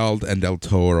that Wild and Del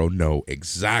Toro know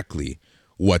exactly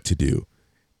what to do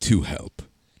to help.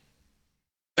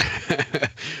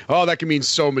 Oh, that can mean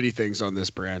so many things on this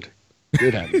brand.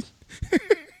 Good heavens.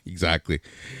 Exactly.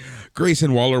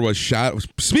 Grayson Waller was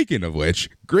speaking of which,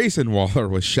 Grayson Waller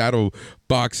was shadow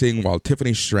boxing while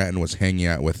Tiffany Stratton was hanging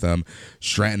out with them.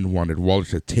 Stratton wanted Waller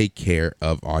to take care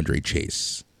of Andre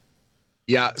Chase.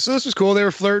 Yeah, so this was cool. They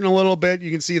were flirting a little bit.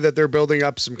 You can see that they're building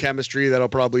up some chemistry that'll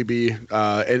probably be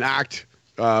an act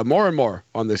more and more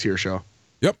on this here show.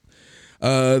 Yep.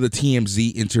 The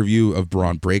TMZ interview of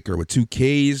Braun Breaker with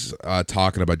 2Ks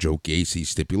talking about Joe Gacy's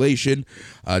stipulation.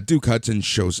 Duke Hudson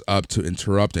shows up to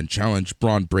interrupt and challenge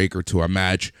Braun Breaker to a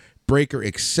match. Breaker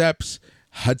accepts.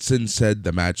 Hudson said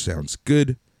the match sounds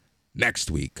good.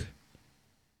 Next week.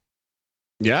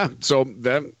 Yeah, so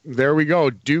there we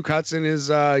go. Duke Hudson is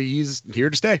he's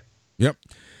here to stay. Yep.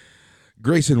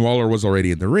 Grayson Waller was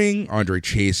already in the ring. Andre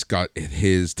Chase got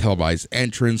his televised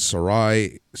entrance.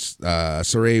 Sarai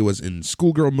was in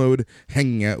schoolgirl mode,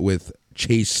 hanging out with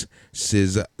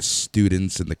Chase's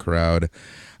students in the crowd.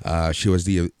 She was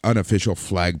the unofficial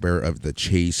flag bearer of the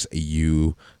Chase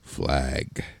U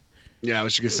flag. Yeah, I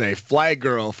was just gonna say, flag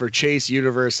girl for Chase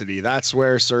University. That's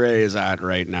where Sarai is at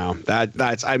right now.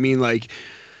 That's I mean, like,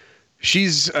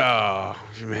 she's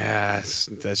that's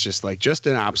just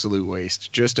an absolute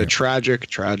waste. Just a tragic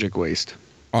waste.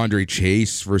 Andre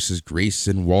Chase versus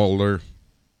Grayson Waller.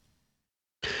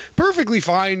 Perfectly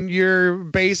fine. Your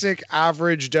basic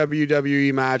average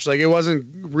WWE match. Like, it wasn't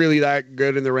really that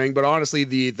good in the ring, but honestly,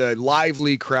 the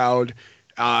lively crowd,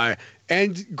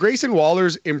 and Grayson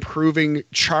Waller's improving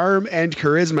charm and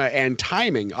charisma and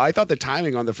timing. I thought the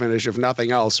timing on the finish, if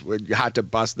nothing else, had to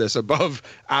bust this above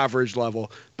average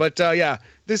level. But yeah,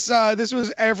 this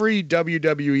was every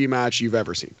WWE match you've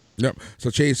ever seen. Yep. So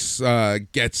Chase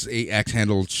gets a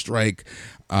X-handle strike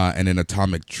and an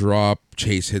atomic drop.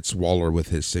 Chase hits Waller with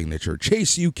his signature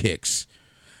Chase U kicks.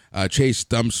 Chase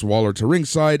dumps Waller to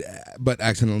ringside, but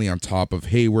accidentally on top of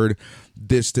Hayward.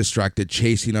 This distracted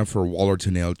Chase enough for Waller to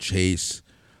nail Chase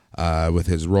with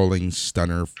his rolling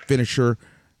stunner finisher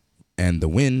and the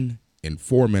win in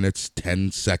 4 minutes,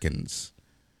 10 seconds.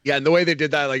 Yeah, and the way they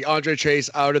did that, like, Andre Chase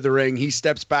out of the ring, he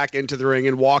steps back into the ring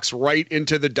and walks right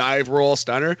into the dive roll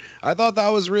stunner. I thought that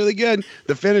was really good.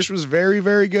 The finish was very,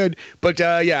 very good. But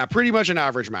yeah, pretty much an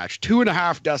average match.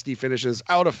 2.5 dusty finishes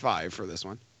out of 5 for this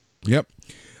one. Yep.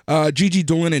 Gigi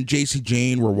Dolan and JC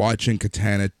Jane were watching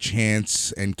Katana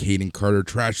Chance and Kaden Carter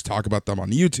trash talk about them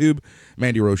on YouTube.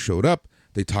 Mandy Rose showed up.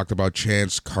 They talked about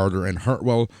Chance, Carter, and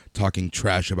Hartwell talking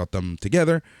trash about them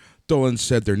together. Dolan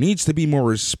said there needs to be more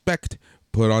respect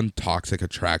put on Toxic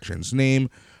Attraction's name.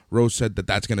 Rose said that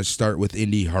that's going to start with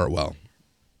Indy Hartwell.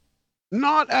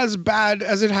 Not as bad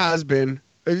as it has been.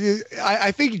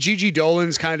 I think Gigi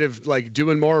Dolan's kind of like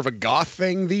doing more of a goth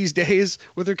thing these days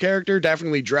with her character,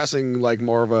 definitely dressing like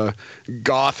more of a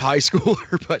goth high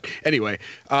schooler. But anyway,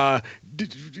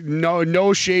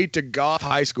 no shade to goth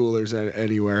high schoolers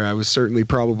anywhere. I was certainly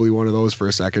probably one of those for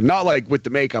a second, not like with the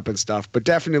makeup and stuff, but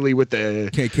definitely with the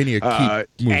can you move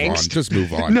angst? On? Just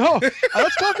move on. No,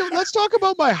 let's talk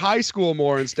about my high school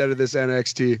more instead of this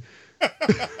NXT.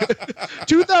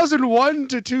 2001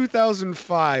 to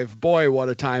 2005. Boy, what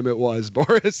a time it was,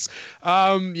 Boris.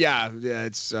 Yeah,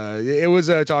 it was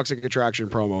a Toxic Attraction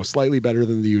promo, slightly better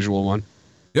than the usual one.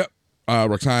 Yep.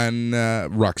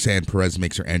 Roxanne Perez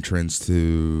makes her entrance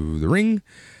to the ring.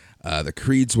 The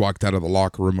Creeds walked out of the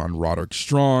locker room on Roderick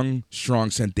Strong.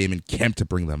 Strong sent Damon Kemp to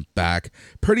bring them back.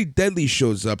 Pretty Deadly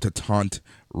shows up to taunt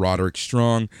Roderick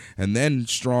Strong, and then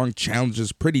Strong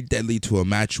challenges Pretty Deadly to a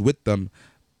match with them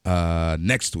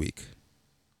next week.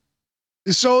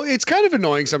 So it's kind of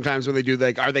annoying sometimes when they do,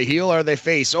 like, are they heel, are they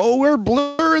face? Oh, we're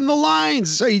blurring the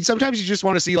lines. So sometimes you just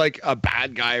want to see like a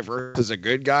bad guy versus a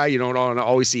good guy. You don't want to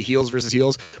always see heels versus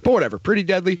heels, but whatever. Pretty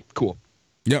Deadly, cool.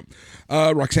 Yep.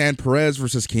 Roxanne Perez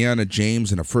versus Kiana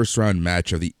James in a first round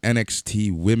match of the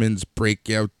NXT Women's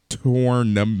Breakout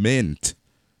Tournament.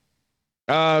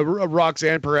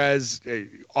 Roxanne Perez,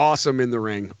 awesome in the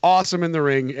ring. Awesome in the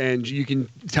ring, and you can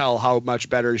tell how much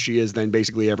better she is than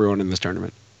basically everyone in this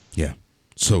tournament. Yeah,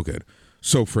 so good.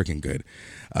 So freaking good.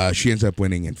 She ends up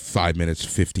winning in 5 minutes,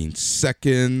 15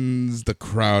 seconds. The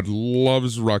crowd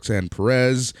loves Roxanne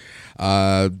Perez.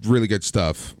 Really good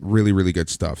stuff. Really, really good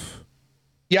stuff.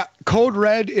 Yeah, Code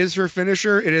Red is her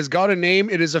finisher. It has got a name.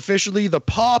 It is officially the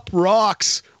Pop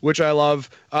Rocks, which I love.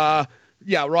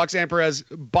 Yeah, Roxanne Perez,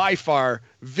 by far,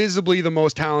 visibly the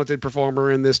most talented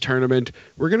performer in this tournament.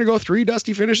 We're going to go 3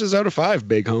 dusty finishes out of 5,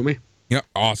 big homie. Yeah,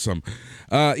 awesome.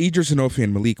 Idris Sanofi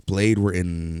and Malik Blade were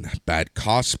in bad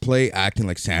cosplay, acting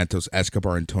like Santos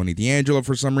Escobar and Tony D'Angelo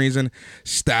for some reason.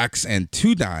 Stacks and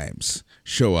Two Dimes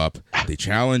show up. They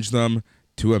challenge them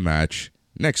to a match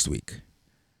next week.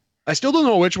 I still don't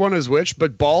know which one is which,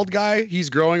 but bald guy, he's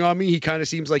growing on me. He kind of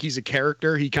seems like he's a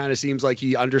character. He kind of seems like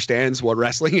he understands what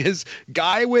wrestling is.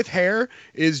 Guy with hair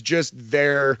is just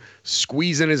there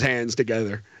squeezing his hands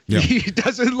together. Yep. He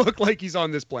doesn't look like he's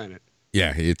on this planet.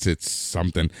 Yeah, it's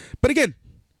something. But again,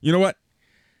 you know what?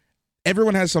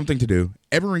 Everyone has something to do.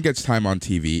 Everyone gets time on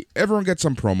TV. Everyone gets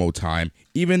some promo time.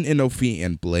 Even Inofi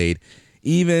and Blade,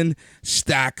 even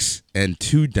Stacks and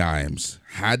Two Dimes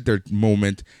had their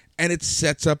moment. And it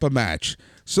sets up a match.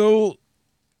 So,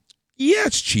 yeah,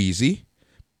 it's cheesy,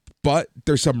 but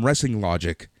there's some wrestling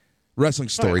logic, wrestling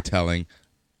storytelling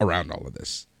around all of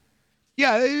this.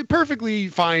 Yeah, perfectly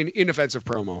fine, inoffensive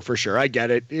promo for sure. I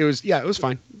get it. It was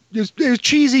fine. It was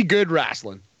cheesy, good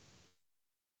wrestling.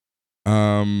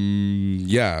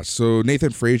 Yeah, so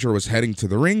Nathan Frazier was heading to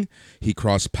the ring. He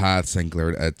crossed paths and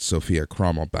glared at Sophia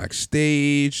Cromwell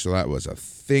backstage, so that was a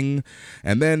thing.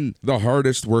 And then the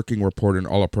hardest working reporter in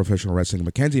all of professional wrestling,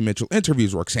 Mackenzie Mitchell,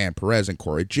 interviews Roxanne Perez and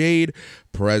Cora Jade.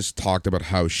 Perez talked about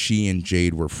how she and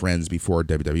Jade were friends before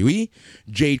WWE.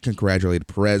 Jade congratulated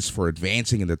Perez for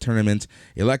advancing in the tournament.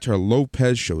 Elektra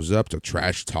Lopez shows up to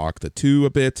trash talk the two a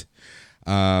bit.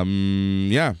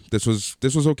 Yeah, this was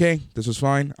okay. This was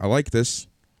fine. I like this.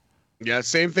 Yeah,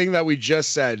 same thing that we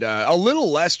just said. A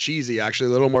little less cheesy, actually,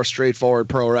 a little more straightforward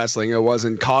pro wrestling. It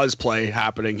wasn't cosplay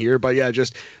happening here, but yeah,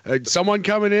 just someone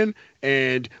coming in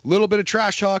and a little bit of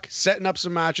trash talk, setting up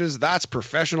some matches. That's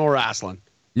professional wrestling.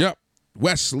 Yep.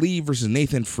 Wes Lee versus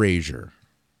Nathan Frazier.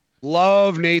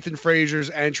 Love Nathan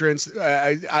Frazier's entrance.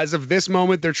 As of this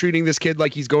moment, they're treating this kid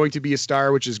like he's going to be a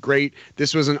star, which is great.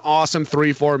 This was an awesome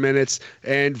 3-4 minutes,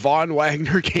 and Von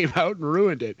Wagner came out and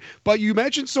ruined it. But you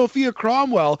mentioned Sophia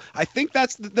Cromwell. I think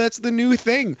that's the new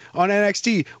thing on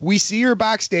NXT. We see her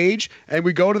backstage, and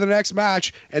we go to the next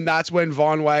match, and that's when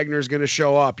Von Wagner is going to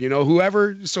show up. You know,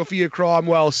 whoever Sophia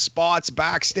Cromwell spots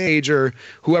backstage, or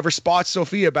whoever spots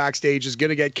Sophia backstage, is going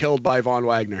to get killed by Von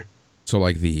Wagner. So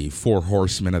like the 4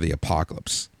 horsemen of the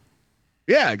apocalypse.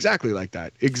 Yeah, exactly like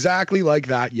that. Exactly like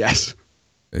that, yes.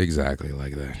 Exactly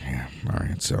like that, yeah. All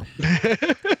right, so.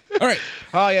 All right.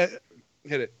 Oh, yeah.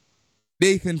 Hit it.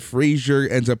 Nathan Frazier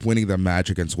ends up winning the match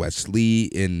against Wes Lee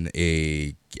in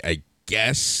a, I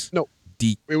guess... No.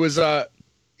 It was,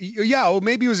 yeah, well,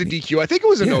 maybe it was a DQ. I think it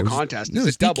was a no contest. No, it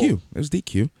was double. DQ. It was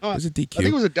DQ. It was a DQ. I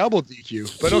think it was a double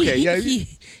DQ, but okay, yeah.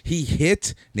 He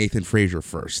hit Nathan Frazier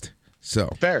first.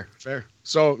 So fair.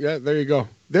 So yeah, there you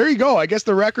go. I guess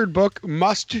the record book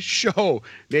must show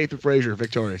Nathan Frazier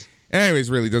victorious. Anyways,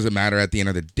 really doesn't matter at the end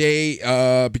of the day,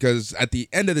 because at the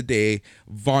end of the day,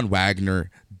 Von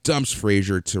Wagner dumps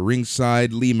Frazier to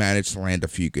ringside. Lee managed to land a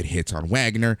few good hits on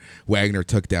Wagner. Wagner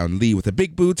took down Lee with a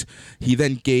big boot. He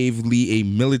then gave Lee a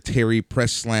military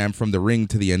press slam from the ring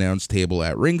to the announce table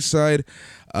at ringside.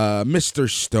 Mr.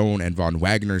 Stone and Von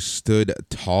Wagner stood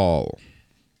tall.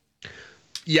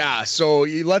 Yeah, so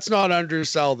let's not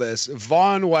undersell this.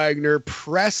 Von Wagner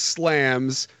press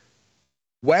slams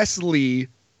Wes Lee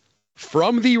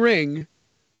from the ring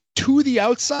to the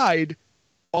outside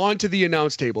onto the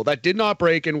announce table. That did not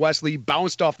break, and Wes Lee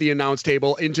bounced off the announce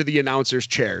table into the announcers'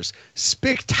 chairs.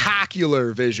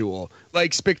 Spectacular visual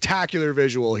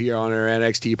here on our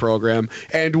NXT program.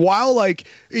 And while it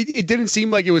didn't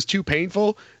seem like it was too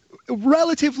painful,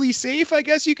 relatively safe, I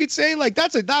guess you could say. Like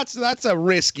that's a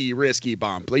risky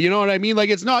bump. You know what I mean? Like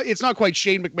it's not quite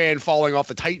Shane McMahon falling off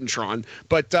the Titantron,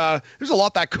 but there's a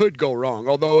lot that could go wrong.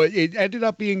 Although it ended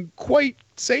up being quite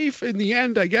safe in the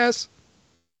end, I guess.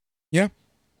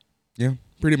 Yeah,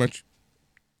 pretty much.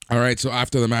 All right, so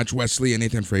after the match, Wes Lee and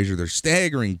Nathan Frazier, they're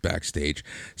staggering backstage.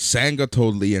 Sanga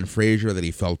told Lee and Frazier that he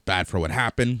felt bad for what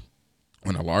happened.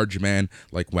 When a large man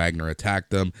like Wagner attacked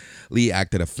them, Lee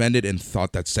acted offended and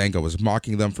thought that Sanga was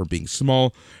mocking them for being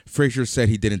small. Frazier said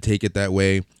he didn't take it that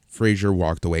way. Frazier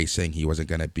walked away saying he wasn't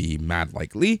going to be mad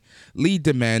like Lee. Lee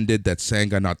demanded that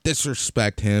Sanga not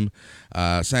disrespect him.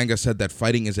 Sanga said that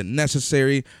fighting isn't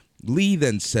necessary. Lee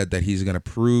then said that he's going to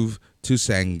prove to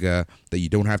Sanga that you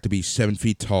don't have to be 7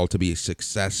 feet tall to be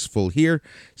successful here.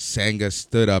 Sanga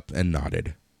stood up and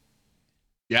nodded.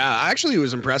 Yeah, I actually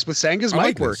was impressed with Sanga's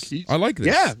mic work. I like this.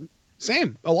 Yeah,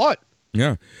 same, a lot.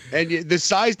 Yeah. And the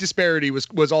size disparity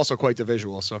was also quite the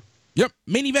visual, so. Yep,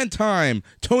 main event time.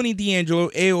 Tony D'Angelo,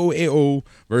 AO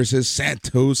versus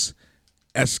Santos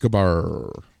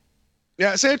Escobar.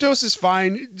 Yeah, Santos is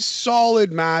fine.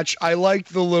 Solid match. I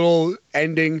liked the little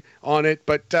ending on it,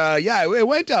 but yeah, it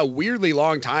went a weirdly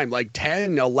long time, like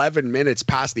 10, 11 minutes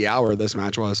past the hour this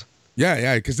match was.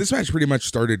 Yeah, because this match pretty much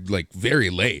started like very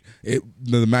late.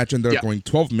 The match ended up going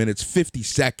 12 minutes, 50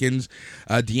 seconds.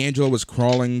 D'Angelo was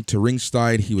crawling to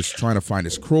ringside. He was trying to find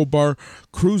his crowbar.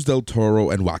 Cruz del Toro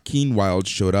and Joaquin Wilde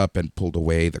showed up and pulled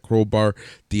away the crowbar.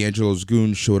 D'Angelo's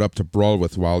goons showed up to brawl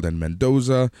with Wilde and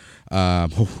Mendoza.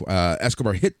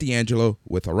 Escobar hit D'Angelo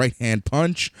with a right-hand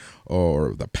punch,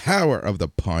 or the power of the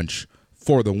punch,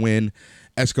 for the win.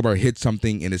 Escobar hit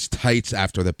something in his tights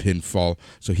after the pinfall,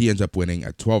 so he ends up winning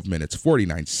at 12 minutes,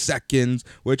 49 seconds,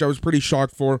 which I was pretty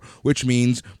shocked for, which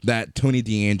means that Tony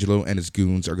D'Angelo and his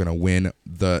goons are going to win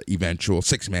the eventual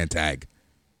six-man tag.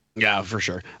 Yeah, for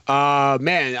sure.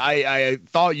 Man, I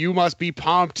thought you must be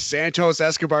pumped. Santos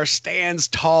Escobar stands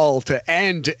tall to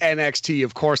end NXT.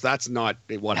 Of course, that's not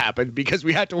what happened because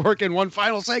we had to work in one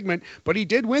final segment, but he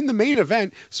did win the main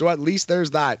event, so at least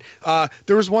there's that.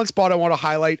 There was one spot I want to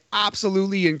highlight.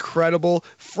 Absolutely incredible.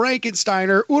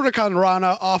 Frankensteiner, Hurricane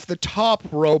Rana off the top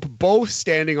rope, both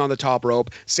standing on the top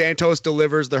rope. Santos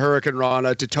delivers the Hurricane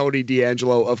Rana to Tony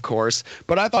D'Angelo, of course.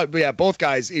 But I thought, yeah, both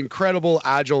guys, incredible,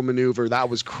 agile maneuver. That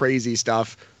was crazy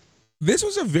stuff. This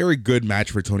was a very good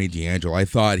match for Tony D'Angelo. I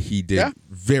thought he did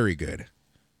very good.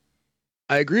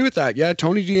 I agree with that. Yeah,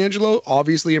 Tony D'Angelo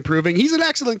obviously improving. He's an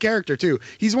excellent character too.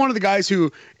 He's one of the guys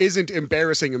who isn't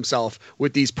embarrassing himself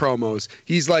with these promos.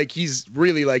 He's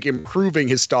really like improving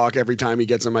his stock every time he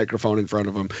gets a microphone in front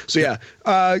of him. So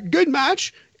yeah, good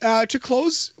match. To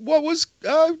close what was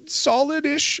a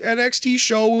solid-ish NXT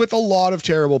show with a lot of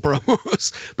terrible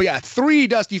promos. But yeah, 3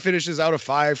 dusty finishes out of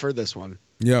 5 for this one.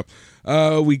 Yep.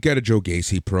 We get a Joe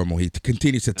Gacy promo. He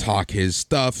continues to talk his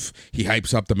stuff. He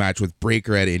hypes up the match with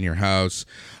Breaker at In Your House.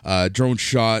 Drone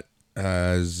shot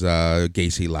as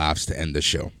Gacy laughs to end the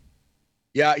show.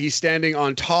 Yeah, he's standing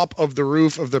on top of the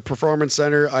roof of the Performance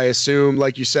Center, I assume,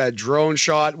 like you said, drone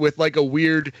shot with like a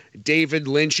weird David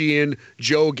Lynchian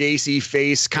Joe Gacy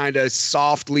face kind of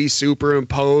softly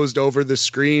superimposed over the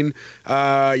screen.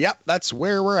 Yep, that's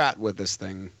where we're at with this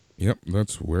thing. Yep,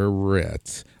 that's where we're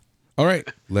at. All right,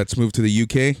 let's move to the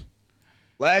UK.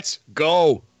 Let's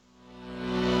go.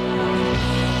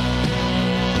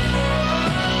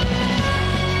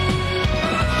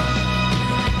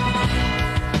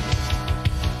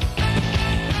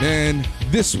 And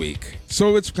this week,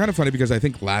 so it's kind of funny because I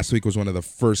think last week was one of the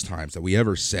first times that we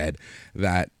ever said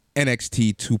that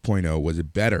NXT 2.0 was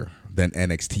better than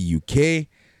NXT UK.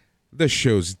 The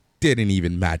shows didn't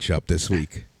even match up this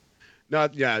week.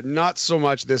 Not so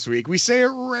much this week. We say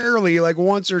it rarely, like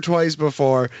once or twice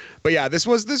before. But yeah, this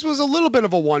was a little bit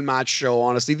of a one-match show,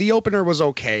 honestly. The opener was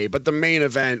okay, but the main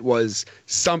event was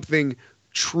something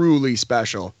truly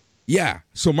special. Yeah,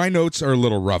 so my notes are a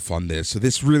little rough on this. So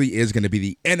this really is going to be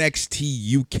the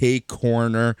NXT UK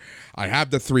corner. I have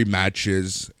the 3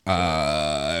 matches.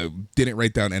 Didn't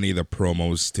write down any of the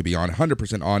promos, to be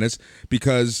 100% honest,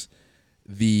 because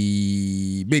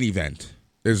the main event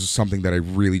is something that I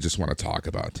really just want to talk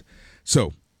about.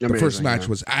 So the first match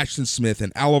was Ashton Smith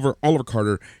and Oliver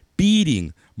Carter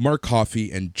beating Mark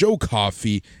Coffey and Joe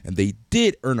Coffey, and they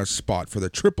did earn a spot for the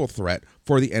triple threat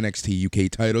for the NXT UK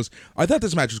titles. I thought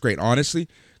this match was great. Honestly,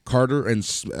 Carter and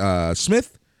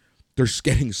Smith, they're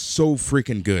getting so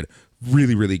freaking good.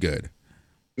 Really, really good.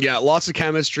 Yeah, lots of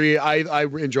chemistry. I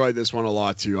enjoyed this one a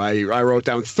lot, too. I wrote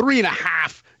down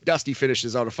 3.5 dusty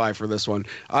finishes out of 5 for this one.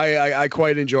 I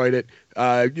quite enjoyed it.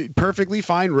 Perfectly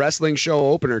fine wrestling show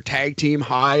opener. Tag team,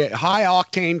 high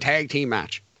octane tag team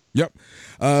match. Yep.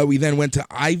 We then went to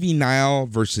Ivy Nile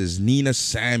versus Nina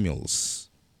Samuels.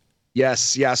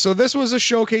 Yes, yeah. So this was a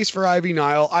showcase for Ivy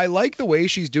Nile. I like the way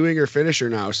she's doing her finisher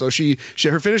now. So she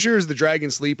her finisher is the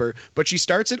Dragon Sleeper, but she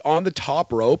starts it on the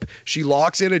top rope. She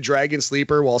locks in a Dragon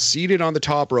Sleeper while seated on the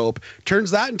top rope,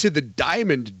 turns that into the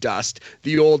Diamond Dust,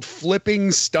 the old flipping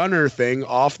stunner thing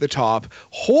off the top,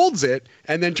 holds it,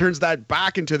 and then turns that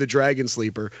back into the Dragon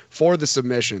Sleeper for the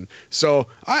submission. So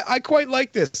I quite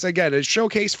like this. Again, a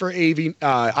showcase for Ivy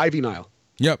Nile.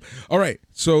 Yep. All right.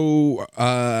 So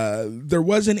there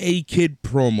was an A-Kid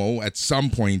promo at some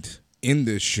point in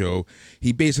this show.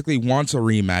 He basically wants a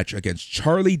rematch against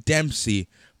Charlie Dempsey,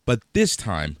 but this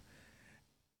time,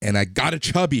 and I got a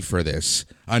chubby for this,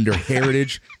 under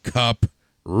Heritage Cup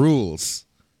rules.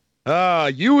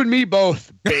 You and me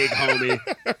both, big homie.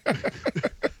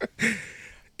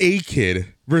 A-Kid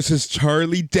versus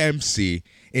Charlie Dempsey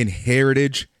in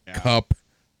Heritage Cup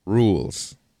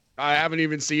rules. I haven't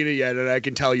even seen it yet, and I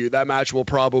can tell you that match will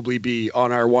probably be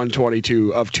on our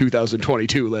 122 of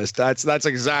 2022 list. That's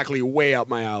exactly way up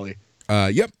my alley.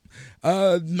 Yep.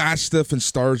 Mastiff and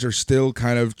Stars are still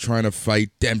kind of trying to fight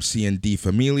Dempsey and D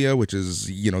Familia, which is,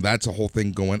 that's a whole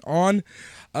thing going on.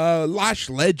 Lash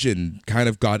Legend kind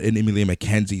of got in Emilia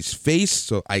McKenzie's face,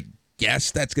 so I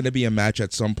guess that's going to be a match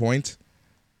at some point.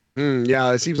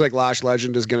 Yeah, it seems like Lash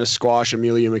Legend is going to squash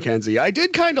Emilia McKenzie. I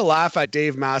did kind of laugh at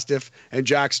Dave Mastiff and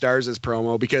Jack Stars'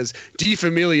 promo because D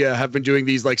Familia have been doing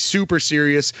these like super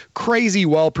serious, crazy,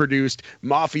 well-produced,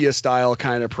 mafia-style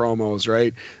kind of promos,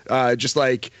 right? Just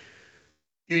like,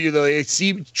 it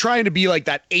seemed trying to be like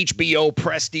that HBO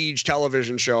prestige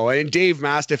television show. And Dave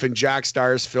Mastiff and Jack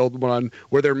Stars filmed one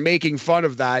where they're making fun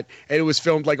of that. And it was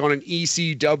filmed like on an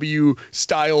ECW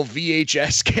style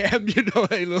VHS cam.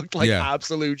 It looked like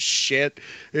absolute shit.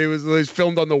 It was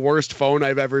filmed on the worst phone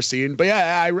I've ever seen. But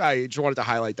yeah, I just wanted to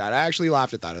highlight that. I actually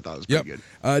laughed at that. I thought it was pretty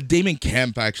good. Damon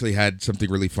Kemp actually had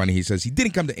something really funny. He says he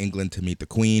didn't come to England to meet the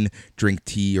Queen, drink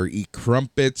tea, or eat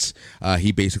crumpets.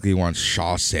 He basically wants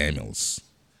Shaw Samuels.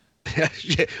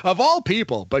 Of all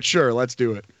people, but sure, let's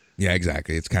do it. Yeah,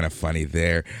 exactly. It's kind of funny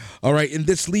there. All right, and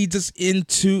this leads us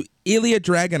into Ilya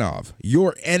Dragunov,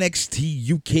 your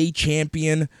NXT UK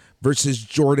champion, versus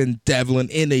Jordan Devlin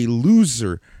in a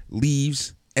loser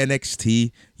leaves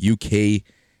NXT UK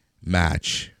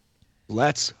match.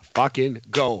 Let's fucking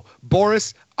go.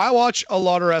 Boris, I watch a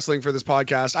lot of wrestling for this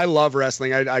podcast. I love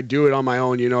wrestling. I do it on my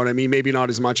own, you know what I mean? Maybe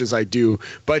not as much as I do,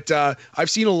 but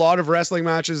I've seen a lot of wrestling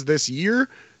matches this year.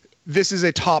 This is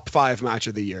a top 5 match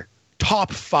of the year.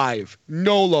 Top 5,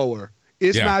 no lower.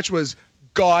 This match was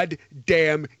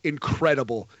goddamn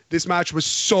incredible. This match was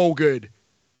so good.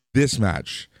 This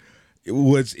match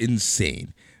was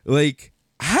insane. Like,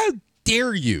 how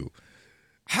dare you?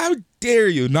 How dare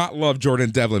you not love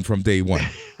Jordan Devlin from day one?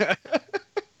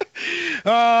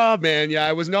 Oh, man, yeah,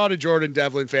 I was not a Jordan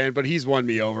Devlin fan, but he's won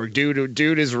me over.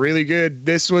 Dude is really good.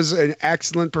 This was an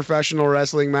excellent professional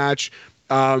wrestling match.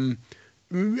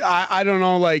 I don't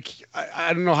know,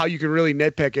 I don't know how you can really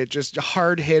nitpick it. Just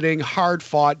hard hitting, hard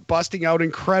fought, busting out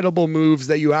incredible moves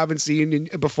that you haven't seen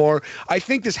before. I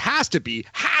think this has to be,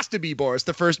 Boris,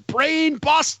 the first brain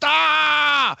buster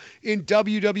in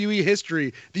WWE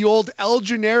history. The old El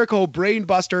Generico brain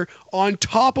buster on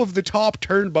top of the top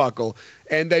turnbuckle,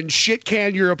 and then shit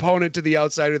can your opponent to the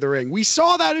outside of the ring. We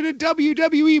saw that in a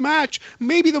WWE match.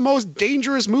 Maybe the most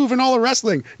dangerous move in all of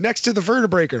wrestling, next to the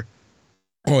Vertebreaker.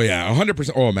 Oh, yeah,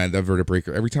 100%. Oh, man, that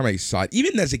Vertebreaker. Every time I saw it,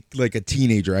 even as a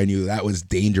teenager, I knew that was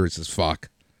dangerous as fuck.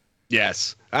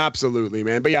 Yes, absolutely,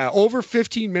 man. But yeah, over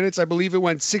 15 minutes. I believe it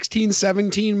went 16,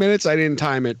 17 minutes. I didn't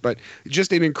time it, but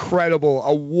just an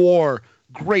incredible,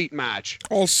 great match.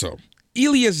 Also,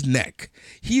 Ilya's neck.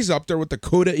 He's up there with the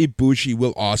Kota Ibushi,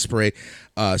 Will Ospreay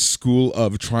school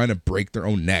of trying to break their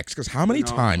own necks. Because how many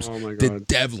times did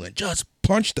Devlin just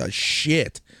punch the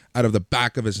shit out of the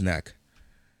back of his neck?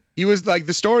 He was like,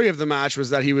 the story of the match was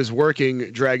that he was working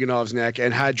Dragunov's neck,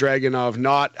 and had Dragunov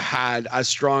not had as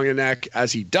strong a neck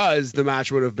as he does, the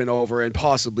match would have been over and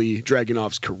possibly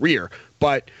Dragunov's career.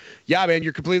 But yeah, man,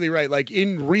 you're completely right. Like,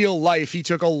 in real life, he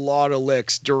took a lot of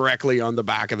licks directly on the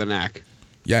back of the neck.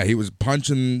 Yeah, he was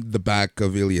punching the back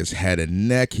of Ilya's head and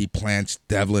neck. He plants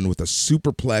Devlin with a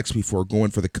superplex before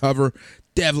going for the cover.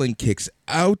 Devlin kicks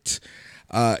out.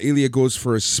 Ilya goes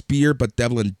for a spear, but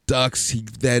Devlin ducks. He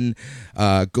then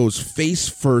goes face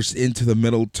first into the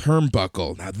middle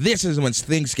turnbuckle. Now, this is when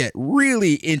things get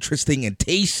really interesting and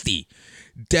tasty.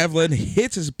 Devlin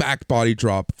hits his back body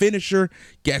drop finisher,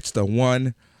 gets the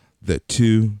 1, the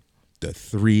 2, the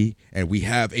 3, and we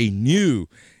have a new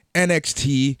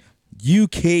NXT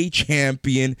UK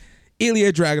champion.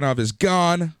 Ilya Dragunov is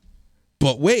gone,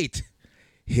 but wait,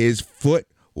 his foot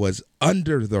was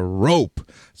under the rope.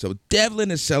 So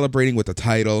Devlin is celebrating with the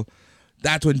title.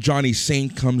 That's when Johnny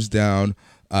Saint comes down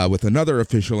with another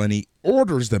official, and he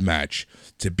orders the match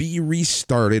to be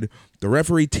restarted. The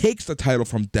referee takes the title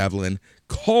from Devlin,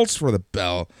 calls for the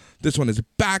bell. This one is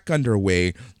back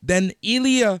underway. Then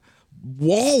Ilya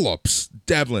wallops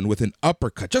Devlin with an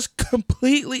uppercut, just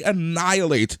completely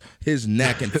annihilates his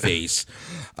neck and face.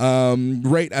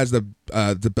 Right as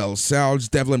the bell sounds,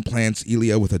 Devlin plants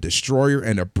Ilya with a destroyer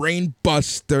and a brain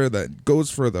buster that goes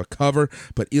for the cover,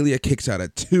 but Ilya kicks out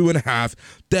at 2.5.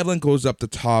 Devlin goes up the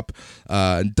top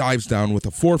and dives down with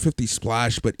a 450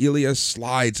 splash, but Ilya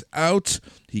slides out.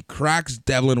 He cracks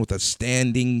Devlin with a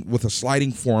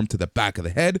sliding form to the back of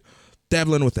the head.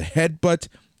 Devlin with a headbutt.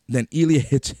 Then Ilya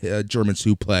hits a German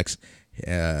suplex.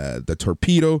 The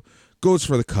torpedo goes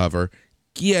for the cover.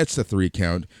 Gets the 3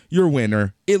 count. Your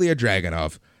winner, Ilya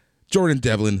Dragunov. Jordan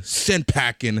Devlin sent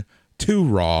packing to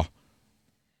Raw.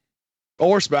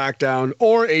 Or SmackDown,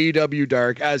 or AEW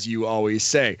Dark, as you always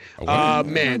say.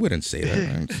 Man. I wouldn't say that,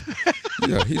 man.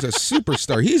 Yeah, he's a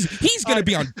superstar. He's going to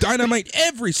be on Dynamite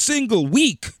every single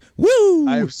week. Woo!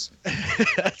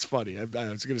 That's funny. I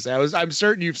was going to say, I'm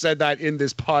certain you've said that in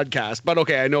this podcast, but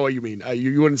okay, I know what you mean.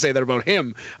 You wouldn't say that about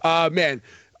him. Man,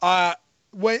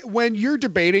 when you're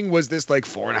debating, was this like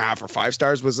 4.5 or 5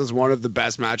 stars? Was this one of the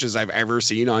best matches I've ever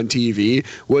seen on TV?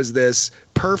 Was this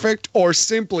perfect or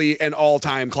simply an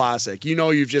all-time classic? You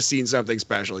know, you've just seen something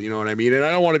special. You know what I mean? And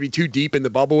I don't want to be too deep in the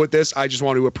bubble with this. I just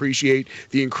want to appreciate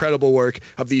the incredible work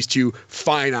of these two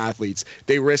fine athletes.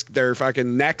 They risked their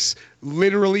fucking necks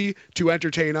literally to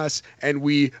entertain us, and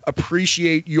we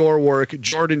appreciate your work,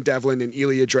 Jordan Devlin and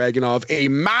Ilya Dragunov. A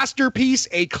masterpiece,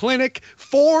 a clinic,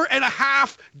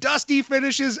 4.5 dusty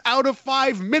finishes out of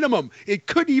 5 minimum. It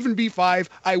could even be 5.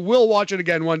 I will watch it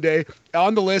again one day.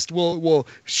 On the list, we'll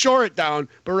shore it down,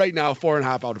 but right now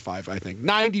 4.5 out of 5. I think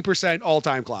 90%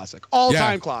 all-time classic.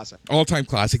 Classic. All-time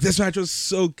classic. This match was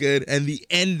so good, and the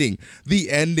ending,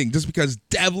 just because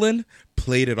Devlin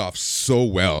played it off so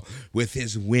well with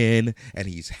his win, and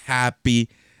he's happy.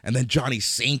 And then Johnny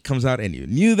Saint comes out, and you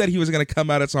knew that he was going to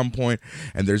come out at some point,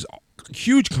 and there's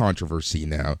huge controversy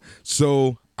now.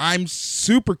 So I'm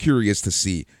super curious to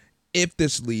see if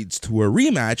this leads to a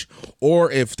rematch,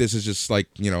 or if this is just like,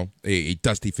 a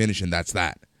dusty finish, and that's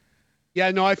that. Yeah,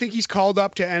 no, I think he's called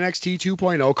up to NXT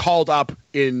 2.0, called up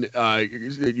in,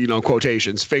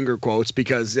 quotations, finger quotes,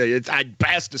 because it's at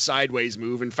best a sideways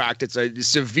move. In fact, it's a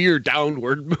severe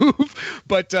downward move.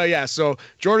 But so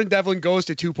Jordan Devlin goes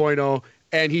to 2.0,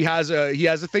 and he has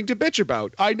a thing to bitch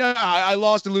about. I know I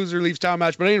lost a loser leaves town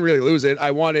match, but I didn't really lose it.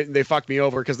 I won it, and they fucked me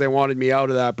over because they wanted me out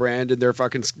of that brand, and they're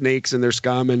fucking snakes and they're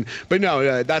scum. But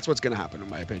no, that's what's going to happen, in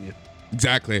my opinion.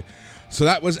 Exactly. So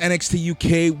that was NXT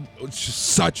UK. It's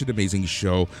just such an amazing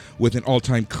show with an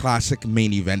all-time classic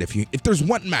main event. If there's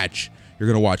one match you're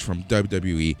going to watch from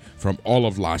WWE from all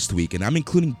of last week, and I'm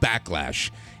including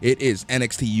Backlash, it is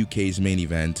NXT UK's main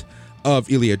event of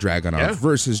Ilya Dragunov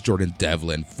versus Jordan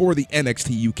Devlin for the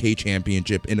NXT UK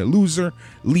Championship in a loser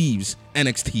leaves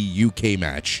NXT UK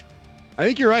match. I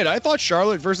think you're right. I thought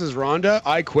Charlotte versus Ronda,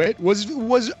 I Quit,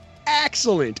 was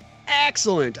excellent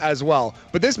as well.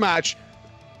 But this match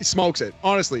smokes it.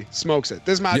 Honestly, smokes it.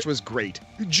 This match was great.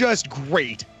 Just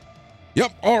great.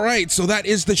 Yep. All right. So that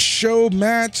is the show,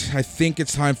 Matt. I think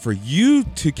it's time for you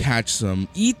to catch some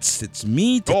eats. It's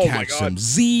me to catch some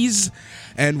Z's.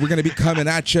 And we're going to be coming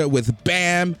at you with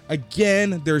BAM.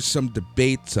 Again, there's some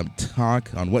debate, some talk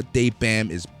on what day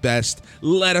BAM is best.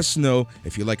 Let us know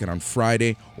if you like it on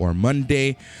Friday or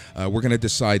Monday. We're going to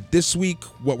decide this week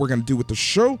what we're going to do with the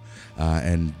show.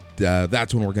 And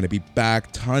that's when we're going to be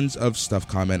back. Tons of stuff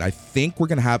coming. I think we're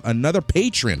going to have another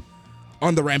patron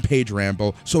on the Rampage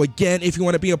Ramble. So again, if you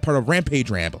want to be a part of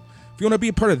Rampage Ramble, if you want to be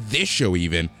a part of this show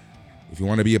even, if you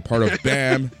want to be a part of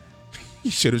BAM, you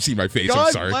should have seen my face.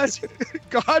 I'm sorry.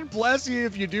 God bless you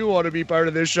if you do want to be part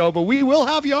of this show, but we will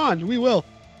have you on. We will.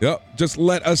 Yep. Just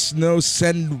let us know.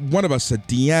 Send one of us a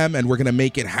DM, and we're going to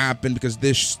make it happen, because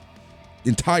this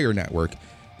entire network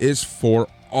is for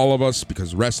all of us,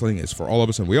 because wrestling is for all of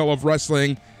us, and we all love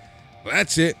wrestling.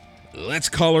 That's it. Let's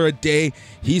call her a day.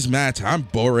 He's Matt. I'm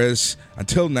Boris.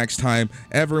 Until next time,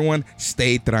 everyone,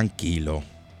 stay tranquilo.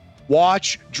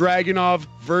 Watch Dragunov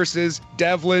versus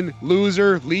Devlin.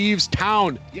 Loser leaves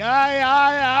town.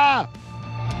 Yeah.